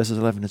 2, verses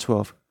 11 to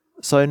 12.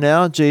 So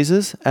now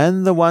Jesus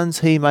and the ones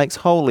he makes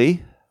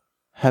holy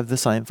have the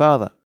same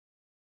Father.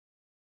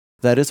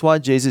 That is why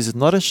Jesus is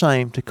not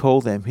ashamed to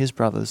call them his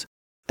brothers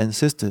and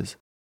sisters.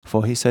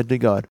 For he said to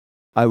God,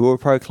 I will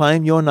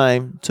proclaim your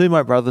name to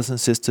my brothers and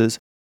sisters.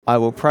 I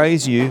will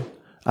praise you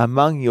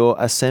among your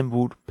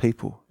assembled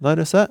people.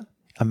 Notice that?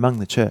 Among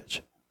the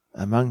church.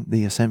 Among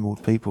the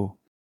assembled people.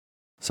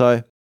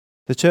 So,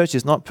 the church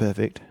is not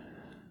perfect,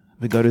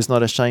 but God is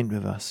not ashamed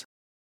of us.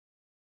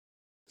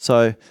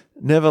 So,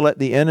 never let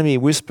the enemy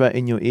whisper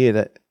in your ear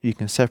that you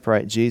can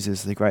separate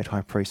Jesus, the great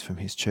high priest, from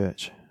his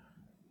church.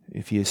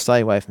 If you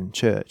stay away from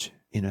church,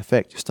 in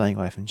effect, you're staying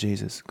away from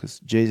Jesus, because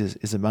Jesus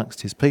is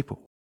amongst his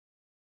people.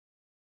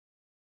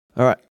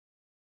 All right.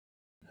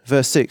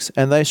 Verse 6,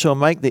 and they shall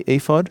make the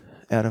ephod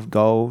out of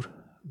gold,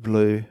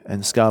 blue,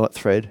 and scarlet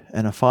thread,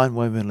 and a fine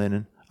woven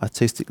linen,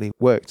 artistically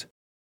worked.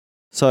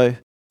 So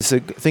it's a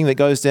thing that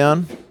goes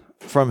down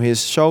from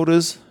his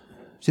shoulders,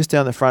 just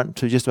down the front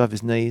to just above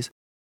his knees.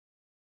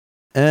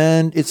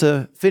 And it's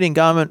a fitting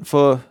garment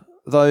for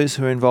those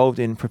who are involved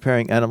in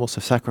preparing animals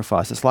for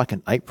sacrifice. It's like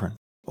an apron,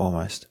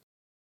 almost.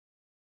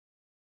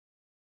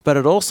 But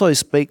it also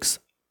speaks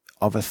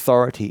of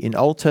authority. In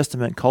Old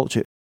Testament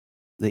culture,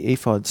 the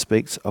ephod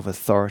speaks of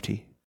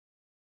authority.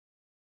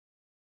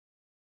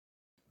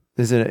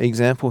 There's an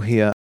example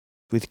here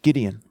with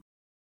Gideon.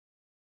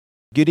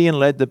 Gideon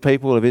led the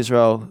people of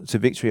Israel to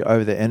victory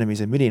over their enemies,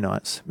 the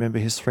Midianites. Remember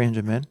his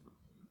 300 men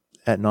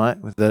at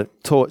night with the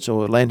torch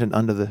or lantern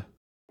under the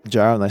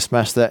jar, and they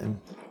smashed that and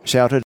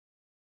shouted.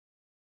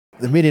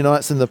 The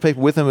Midianites and the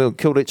people with them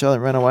killed each other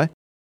and ran away.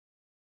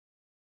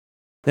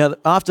 Now,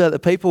 after the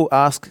people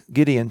asked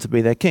Gideon to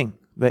be their king,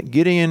 but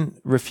Gideon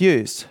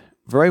refused,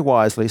 very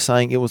wisely,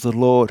 saying it was the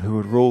Lord who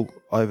would rule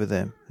over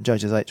them.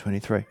 Judges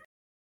 8:23.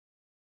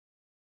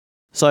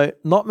 So,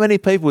 not many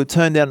people would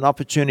turn down an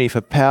opportunity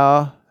for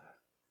power,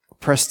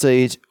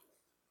 prestige,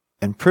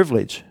 and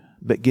privilege,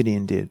 but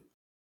Gideon did.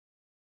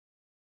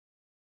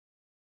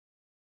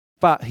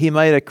 But he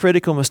made a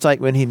critical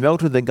mistake when he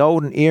melted the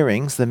golden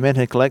earrings the men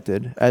had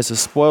collected as the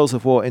spoils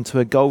of war into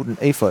a golden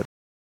ephod.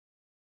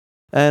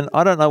 And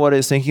I don't know what he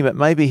was thinking, but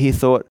maybe he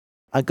thought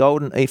a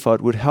golden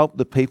ephod would help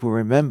the people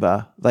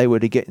remember they were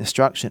to get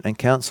instruction and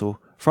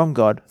counsel from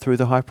God through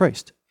the high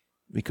priest,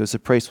 because the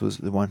priest was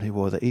the one who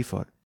wore the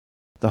ephod,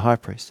 the high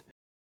priest.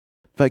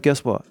 But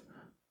guess what?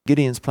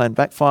 Gideon's plan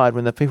backfired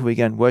when the people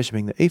began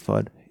worshipping the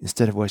ephod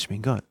instead of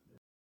worshipping God.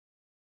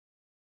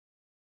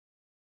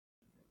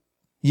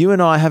 You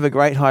and I have a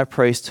great high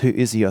priest who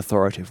is the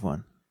authoritative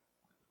one.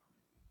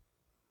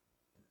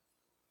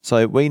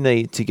 So we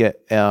need to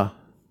get our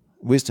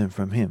wisdom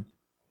from him.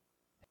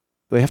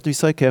 We have to be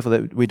so careful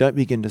that we don't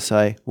begin to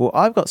say, well,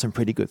 I've got some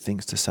pretty good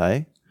things to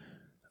say,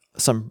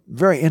 some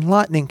very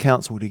enlightening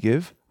counsel to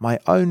give, my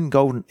own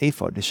golden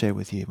ephod to share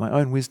with you, my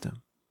own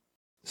wisdom.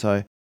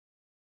 So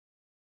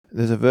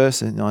there's a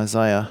verse in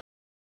Isaiah.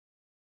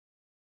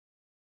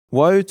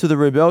 Woe to the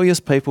rebellious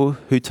people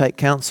who take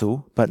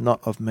counsel, but not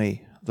of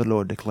me, the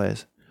Lord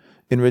declares.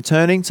 In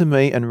returning to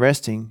me and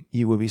resting,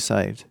 you will be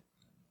saved.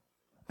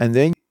 And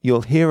then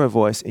you'll hear a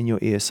voice in your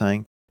ear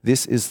saying,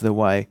 This is the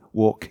way,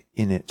 walk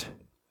in it.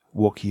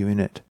 Walk you in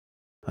it.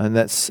 And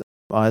that's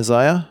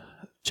Isaiah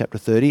chapter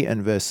 30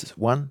 and verses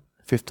 1,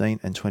 15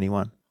 and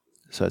 21.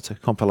 So it's a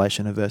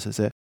compilation of verses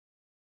there.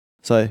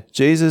 So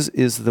Jesus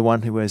is the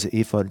one who wears the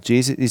ephod.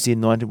 Jesus is the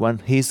anointed one.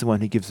 He's the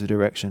one who gives the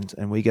directions,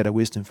 and we get our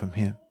wisdom from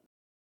him.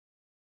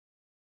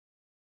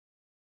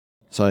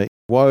 So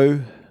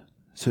woe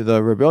to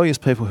the rebellious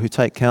people who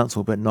take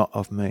counsel, but not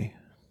of me.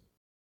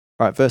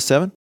 Right, verse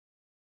 7.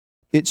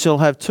 It shall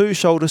have 2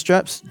 shoulder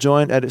straps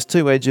joined at its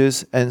 2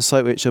 edges, and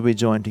so it shall be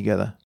joined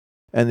together.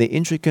 And the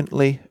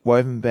intricately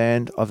woven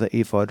band of the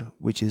ephod,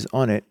 which is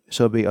on it,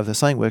 shall be of the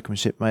same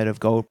workmanship, made of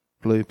gold,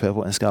 blue,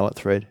 purple, and scarlet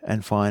thread,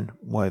 and fine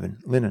woven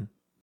linen.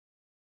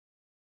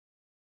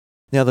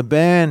 Now the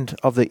band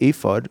of the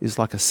ephod is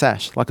like a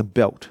sash, like a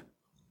belt.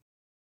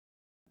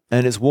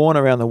 And it's worn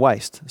around the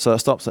waist, so it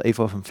stops the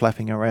ephod from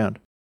flapping around.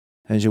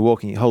 And as you're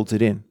walking, it holds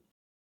it in.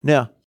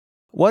 Now,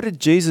 what did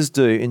Jesus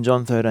do in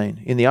John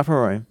 13? In the upper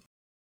room,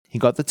 he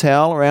got the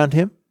towel around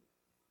him,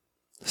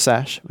 the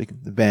sash,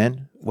 the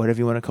band, whatever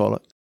you want to call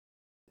it.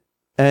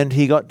 And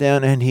he got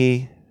down and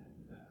he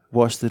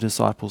washed the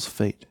disciples'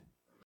 feet.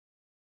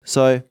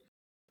 So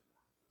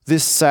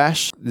this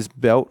sash, this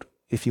belt,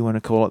 if you want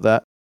to call it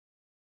that,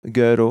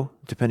 girdle,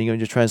 depending on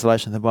your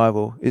translation of the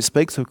Bible, it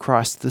speaks of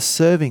Christ, the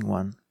serving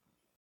one.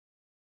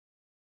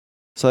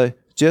 So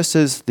just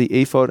as the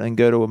ephod and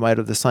girdle were made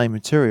of the same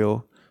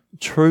material,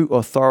 true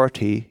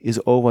authority is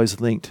always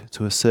linked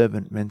to a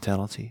servant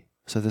mentality.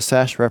 So the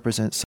sash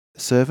represents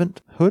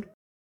servanthood.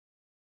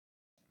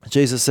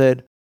 Jesus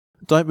said,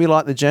 "Don't be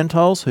like the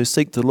Gentiles who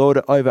seek to lord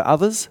it over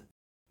others.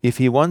 If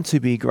you want to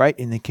be great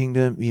in the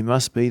kingdom, you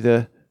must be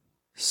the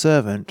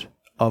servant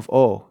of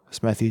all."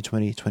 It's Matthew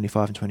 20,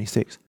 25 and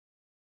 26.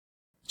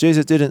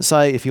 Jesus didn't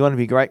say, if you want to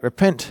be great,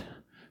 repent.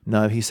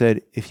 No, he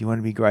said, if you want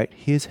to be great,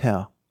 here's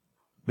how.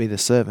 Be the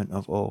servant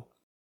of all.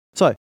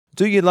 So,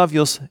 do you love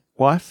your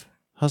wife,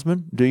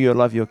 husband? Do you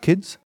love your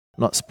kids?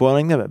 Not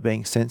spoiling them, but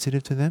being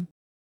sensitive to them?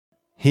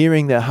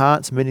 Hearing their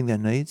hearts, meeting their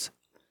needs?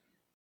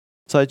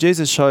 So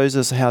Jesus shows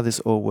us how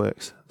this all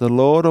works. The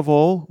Lord of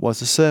all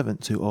was a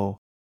servant to all.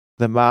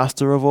 The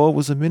master of all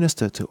was a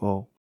minister to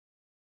all.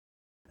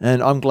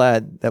 And I'm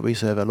glad that we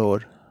serve a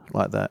Lord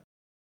like that.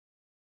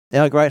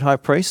 Our great high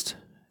priest,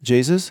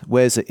 Jesus,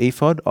 wears the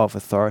ephod of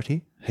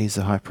authority. He's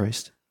the high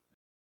priest.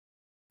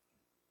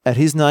 At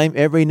his name,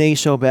 every knee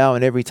shall bow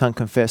and every tongue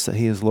confess that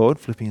he is Lord,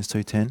 Philippians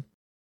 2:10.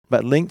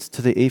 But linked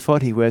to the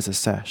ephod, he wears a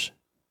sash.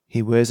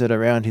 He wears it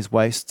around his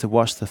waist to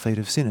wash the feet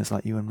of sinners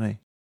like you and me.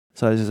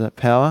 So there's that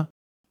power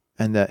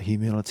and that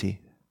humility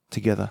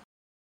together.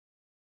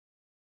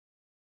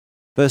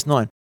 Verse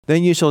 9.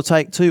 Then you shall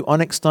take 2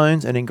 onyx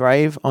stones and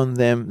engrave on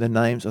them the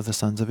names of the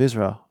sons of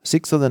Israel.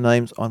 6 of the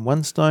names on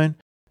one stone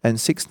and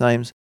 6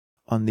 names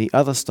on the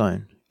other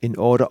stone in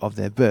order of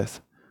their birth,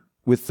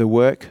 with the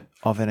work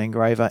of an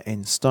engraver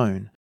in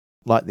stone,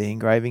 like the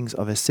engravings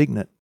of a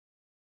signet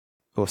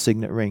or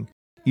signet ring.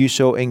 You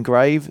shall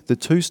engrave the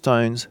 2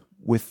 stones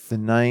with the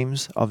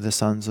names of the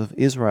sons of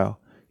Israel.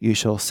 You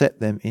shall set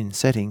them in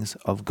settings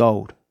of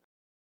gold.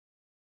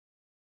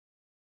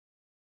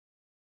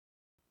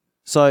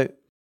 So,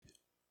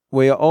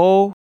 we are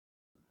all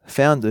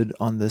founded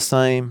on the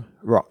same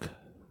rock,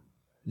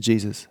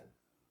 Jesus.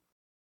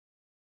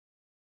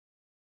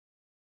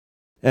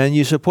 And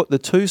you shall put the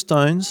 2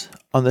 stones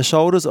on the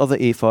shoulders of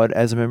the ephod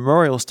as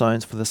memorial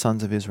stones for the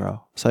sons of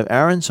Israel. So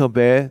Aaron shall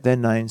bear their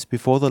names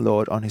before the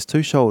Lord on his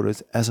 2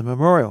 shoulders as a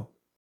memorial.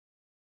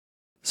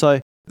 So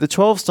the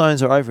 12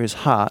 stones are over his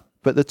heart,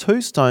 but the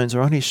 2 stones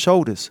are on his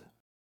shoulders.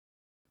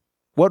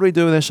 What do we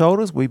do with our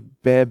shoulders? We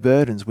bear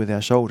burdens with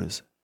our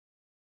shoulders.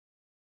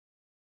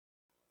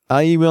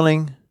 Are you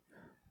willing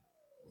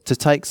to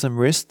take some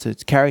risk, to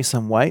carry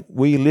some weight?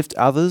 Will you lift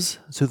others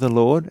to the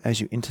Lord as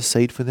you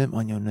intercede for them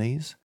on your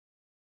knees?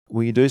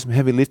 Will you do some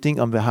heavy lifting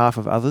on behalf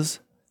of others?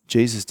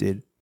 Jesus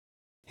did.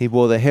 He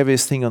bore the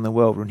heaviest thing on the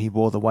world when he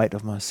bore the weight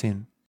of my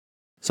sin.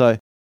 So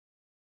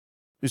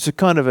it's a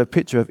kind of a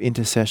picture of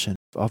intercession,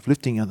 of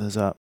lifting others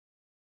up.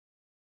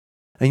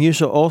 And you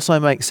shall also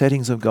make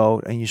settings of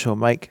gold, and you shall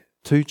make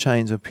 2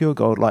 chains of pure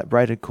gold like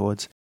braided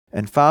cords,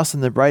 and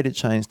fasten the braided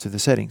chains to the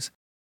settings.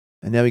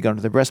 And now we go on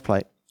to the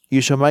breastplate.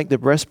 You shall make the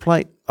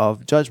breastplate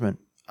of judgment,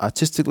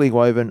 artistically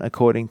woven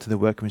according to the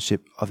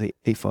workmanship of the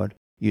ephod.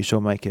 You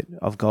shall make it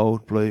of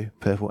gold, blue,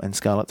 purple, and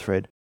scarlet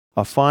thread.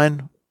 Of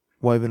fine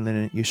woven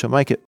linen you shall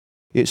make it.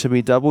 It shall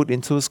be doubled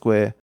into a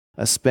square.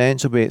 A span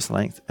shall be its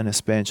length, and a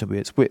span shall be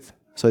its width.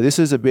 So this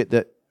is a bit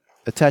that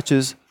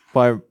attaches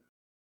by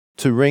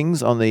 2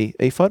 rings on the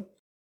ephod,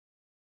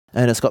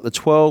 and it's got the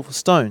 12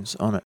 stones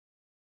on it.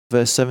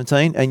 Verse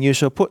 17, and you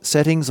shall put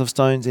settings of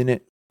stones in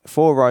it,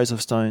 4 rows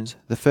of stones.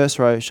 The first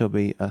row shall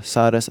be a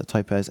sardius, a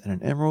topaz, and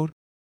an emerald.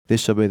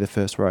 This shall be the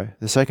first row.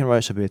 The second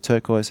row shall be a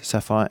turquoise,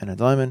 sapphire, and a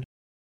diamond.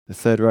 The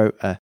third row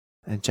a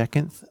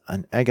jacinth,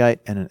 an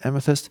agate, and an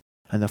amethyst.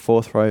 And the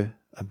fourth row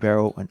a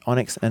beryl, an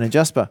onyx, and a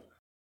jasper.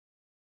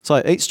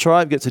 So each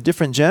tribe gets a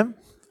different gem,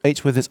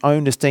 each with its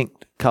own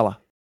distinct colour.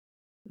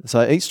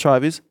 So each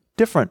tribe is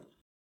different.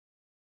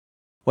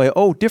 We're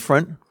all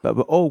different, but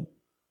we're all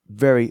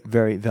very,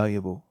 very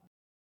valuable.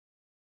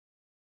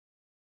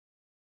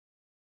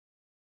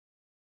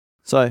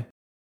 So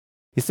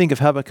you think of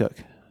Habakkuk.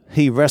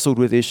 He wrestled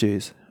with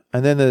issues.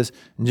 And then there's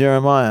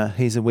Jeremiah.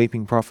 He's a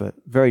weeping prophet.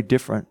 Very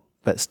different,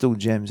 but still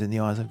gems in the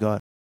eyes of God.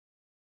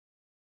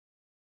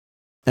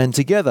 And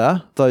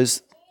together,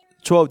 those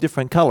 12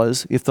 different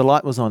colours, if the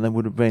light was on, there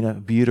would have been a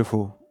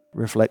beautiful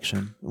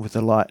reflection with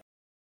the light.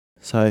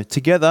 So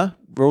together,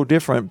 we're all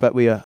different, but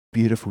we are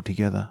beautiful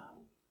together.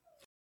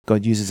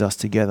 God uses us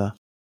together.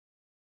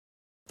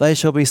 They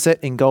shall be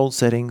set in gold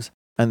settings,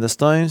 and the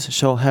stones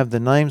shall have the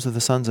names of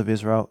the sons of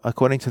Israel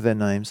according to their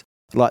names,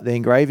 like the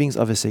engravings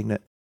of a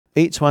signet,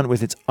 each one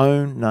with its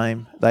own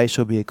name. They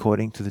shall be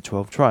according to the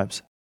 12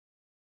 tribes.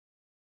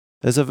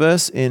 There's a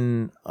verse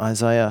in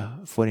Isaiah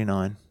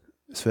 49,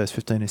 it's verse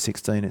 15 and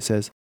 16. It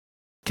says,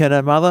 "Can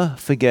a mother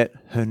forget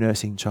her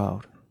nursing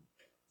child?"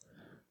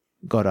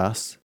 God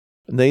asks.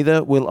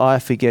 "Neither will I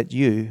forget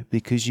you,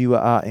 because you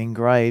are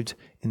engraved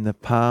in the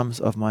palms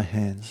of my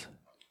hands."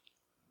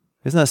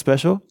 Isn't that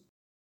special?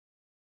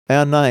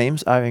 Our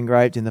names are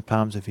engraved in the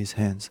palms of his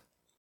hands.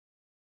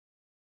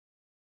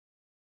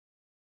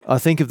 I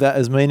think of that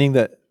as meaning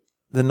that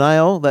the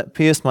nail that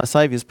pierced my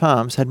Saviour's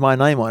palms had my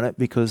name on it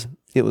because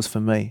it was for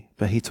me,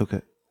 but he took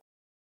it.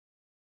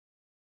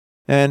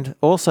 And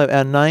also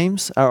our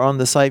names are on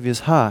the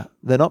Saviour's heart.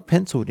 They're not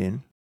penciled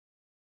in.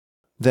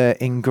 They're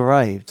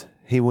engraved.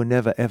 He will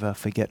never ever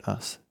forget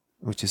us,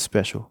 which is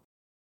special.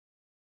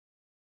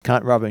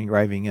 Can't rub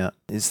engraving out.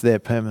 It's there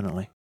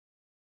permanently.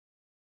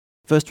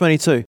 Verse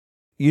 22,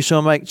 "You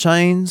shall make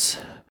chains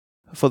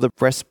for the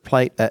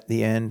breastplate at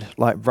the end,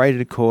 like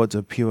braided cords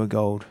of pure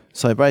gold."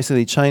 So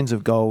basically chains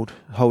of gold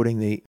holding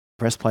the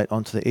breastplate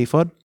onto the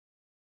ephod.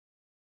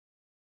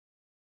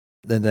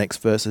 Then the next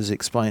verses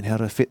explain how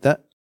to fit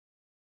that.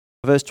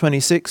 Verse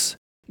 26,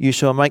 "You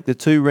shall make the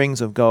 2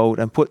 rings of gold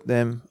and put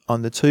them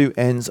on the 2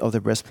 ends of the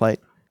breastplate,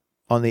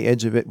 on the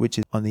edge of it, which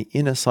is on the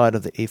inner side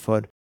of the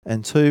ephod,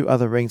 and 2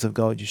 other rings of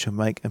gold you shall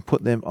make and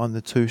put them on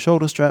the 2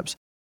 shoulder straps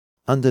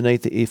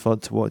underneath the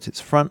ephod towards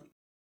its front,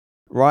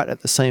 right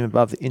at the seam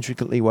above the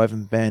intricately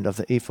woven band of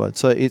the ephod."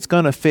 So it's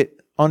going to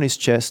fit on his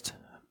chest,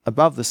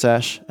 above the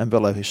sash, and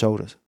below his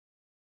shoulders.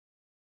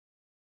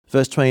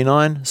 Verse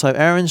 29, "So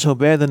Aaron shall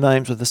bear the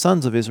names of the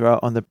sons of Israel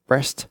on the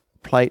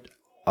breastplate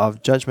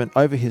of judgment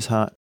over his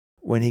heart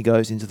when he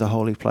goes into the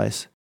holy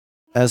place,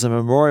 as a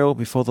memorial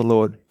before the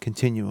Lord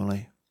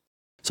continually."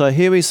 So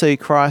here we see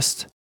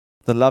Christ,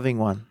 the loving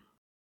one.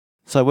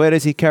 So where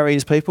does he carry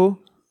his people,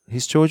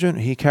 his children?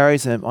 He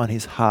carries them on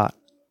his heart.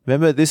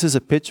 Remember, this is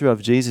a picture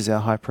of Jesus,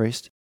 our high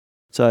priest.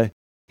 So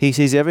he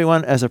sees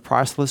everyone as a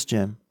priceless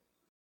gem.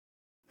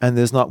 And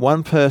there's not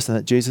one person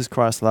that Jesus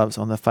Christ loves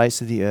on the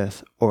face of the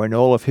earth or in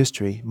all of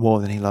history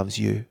more than he loves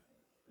you.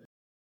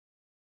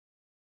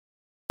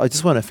 I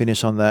just want to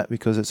finish on that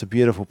because it's a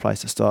beautiful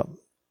place to stop.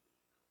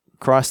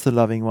 Christ, the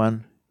loving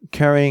one,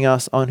 carrying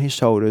us on his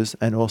shoulders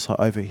and also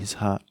over his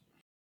heart,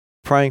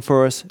 praying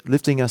for us,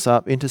 lifting us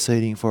up,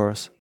 interceding for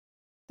us.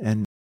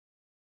 And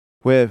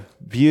we're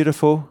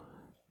beautiful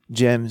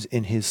gems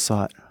in his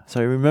sight.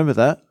 So remember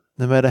that,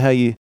 no matter how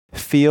you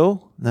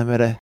feel, no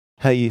matter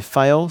how you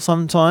fail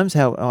sometimes,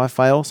 how I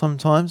fail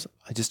sometimes,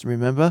 I just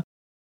remember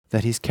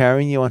that he's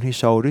carrying you on his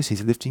shoulders,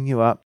 he's lifting you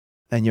up,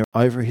 and you're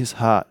over his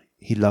heart.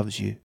 He loves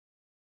you.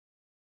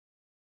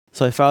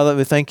 So Father,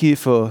 we thank you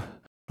for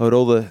Lord,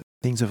 all the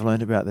things we've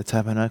learned about the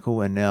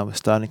tabernacle, and now we're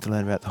starting to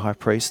learn about the high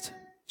priest,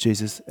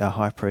 Jesus, our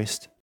high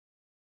priest,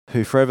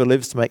 who forever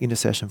lives to make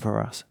intercession for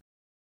us.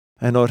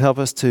 And Lord, help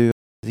us to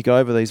go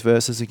over these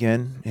verses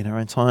again in our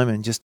own time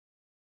and just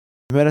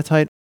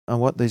meditate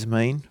on what these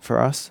mean for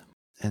us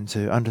and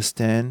to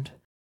understand,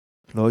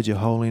 Lord, your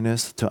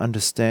holiness, to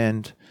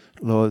understand,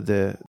 Lord,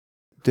 the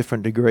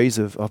different degrees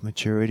of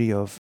maturity,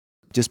 of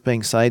just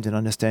being saved and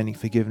understanding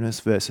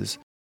forgiveness versus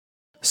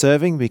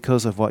serving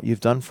because of what you've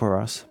done for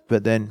us,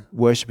 but then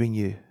worshipping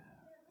you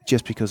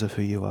just because of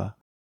who you are.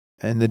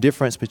 And the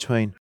difference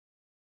between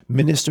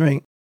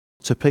ministering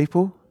to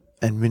people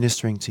and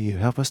ministering to you.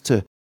 Help us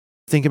to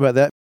think about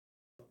that,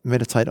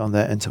 meditate on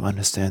that, and to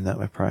understand that,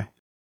 we pray.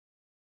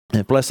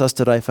 And bless us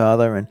today,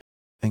 Father, and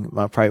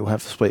I pray we'll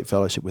have sweet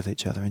fellowship with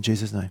each other. In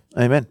Jesus' name,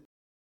 amen.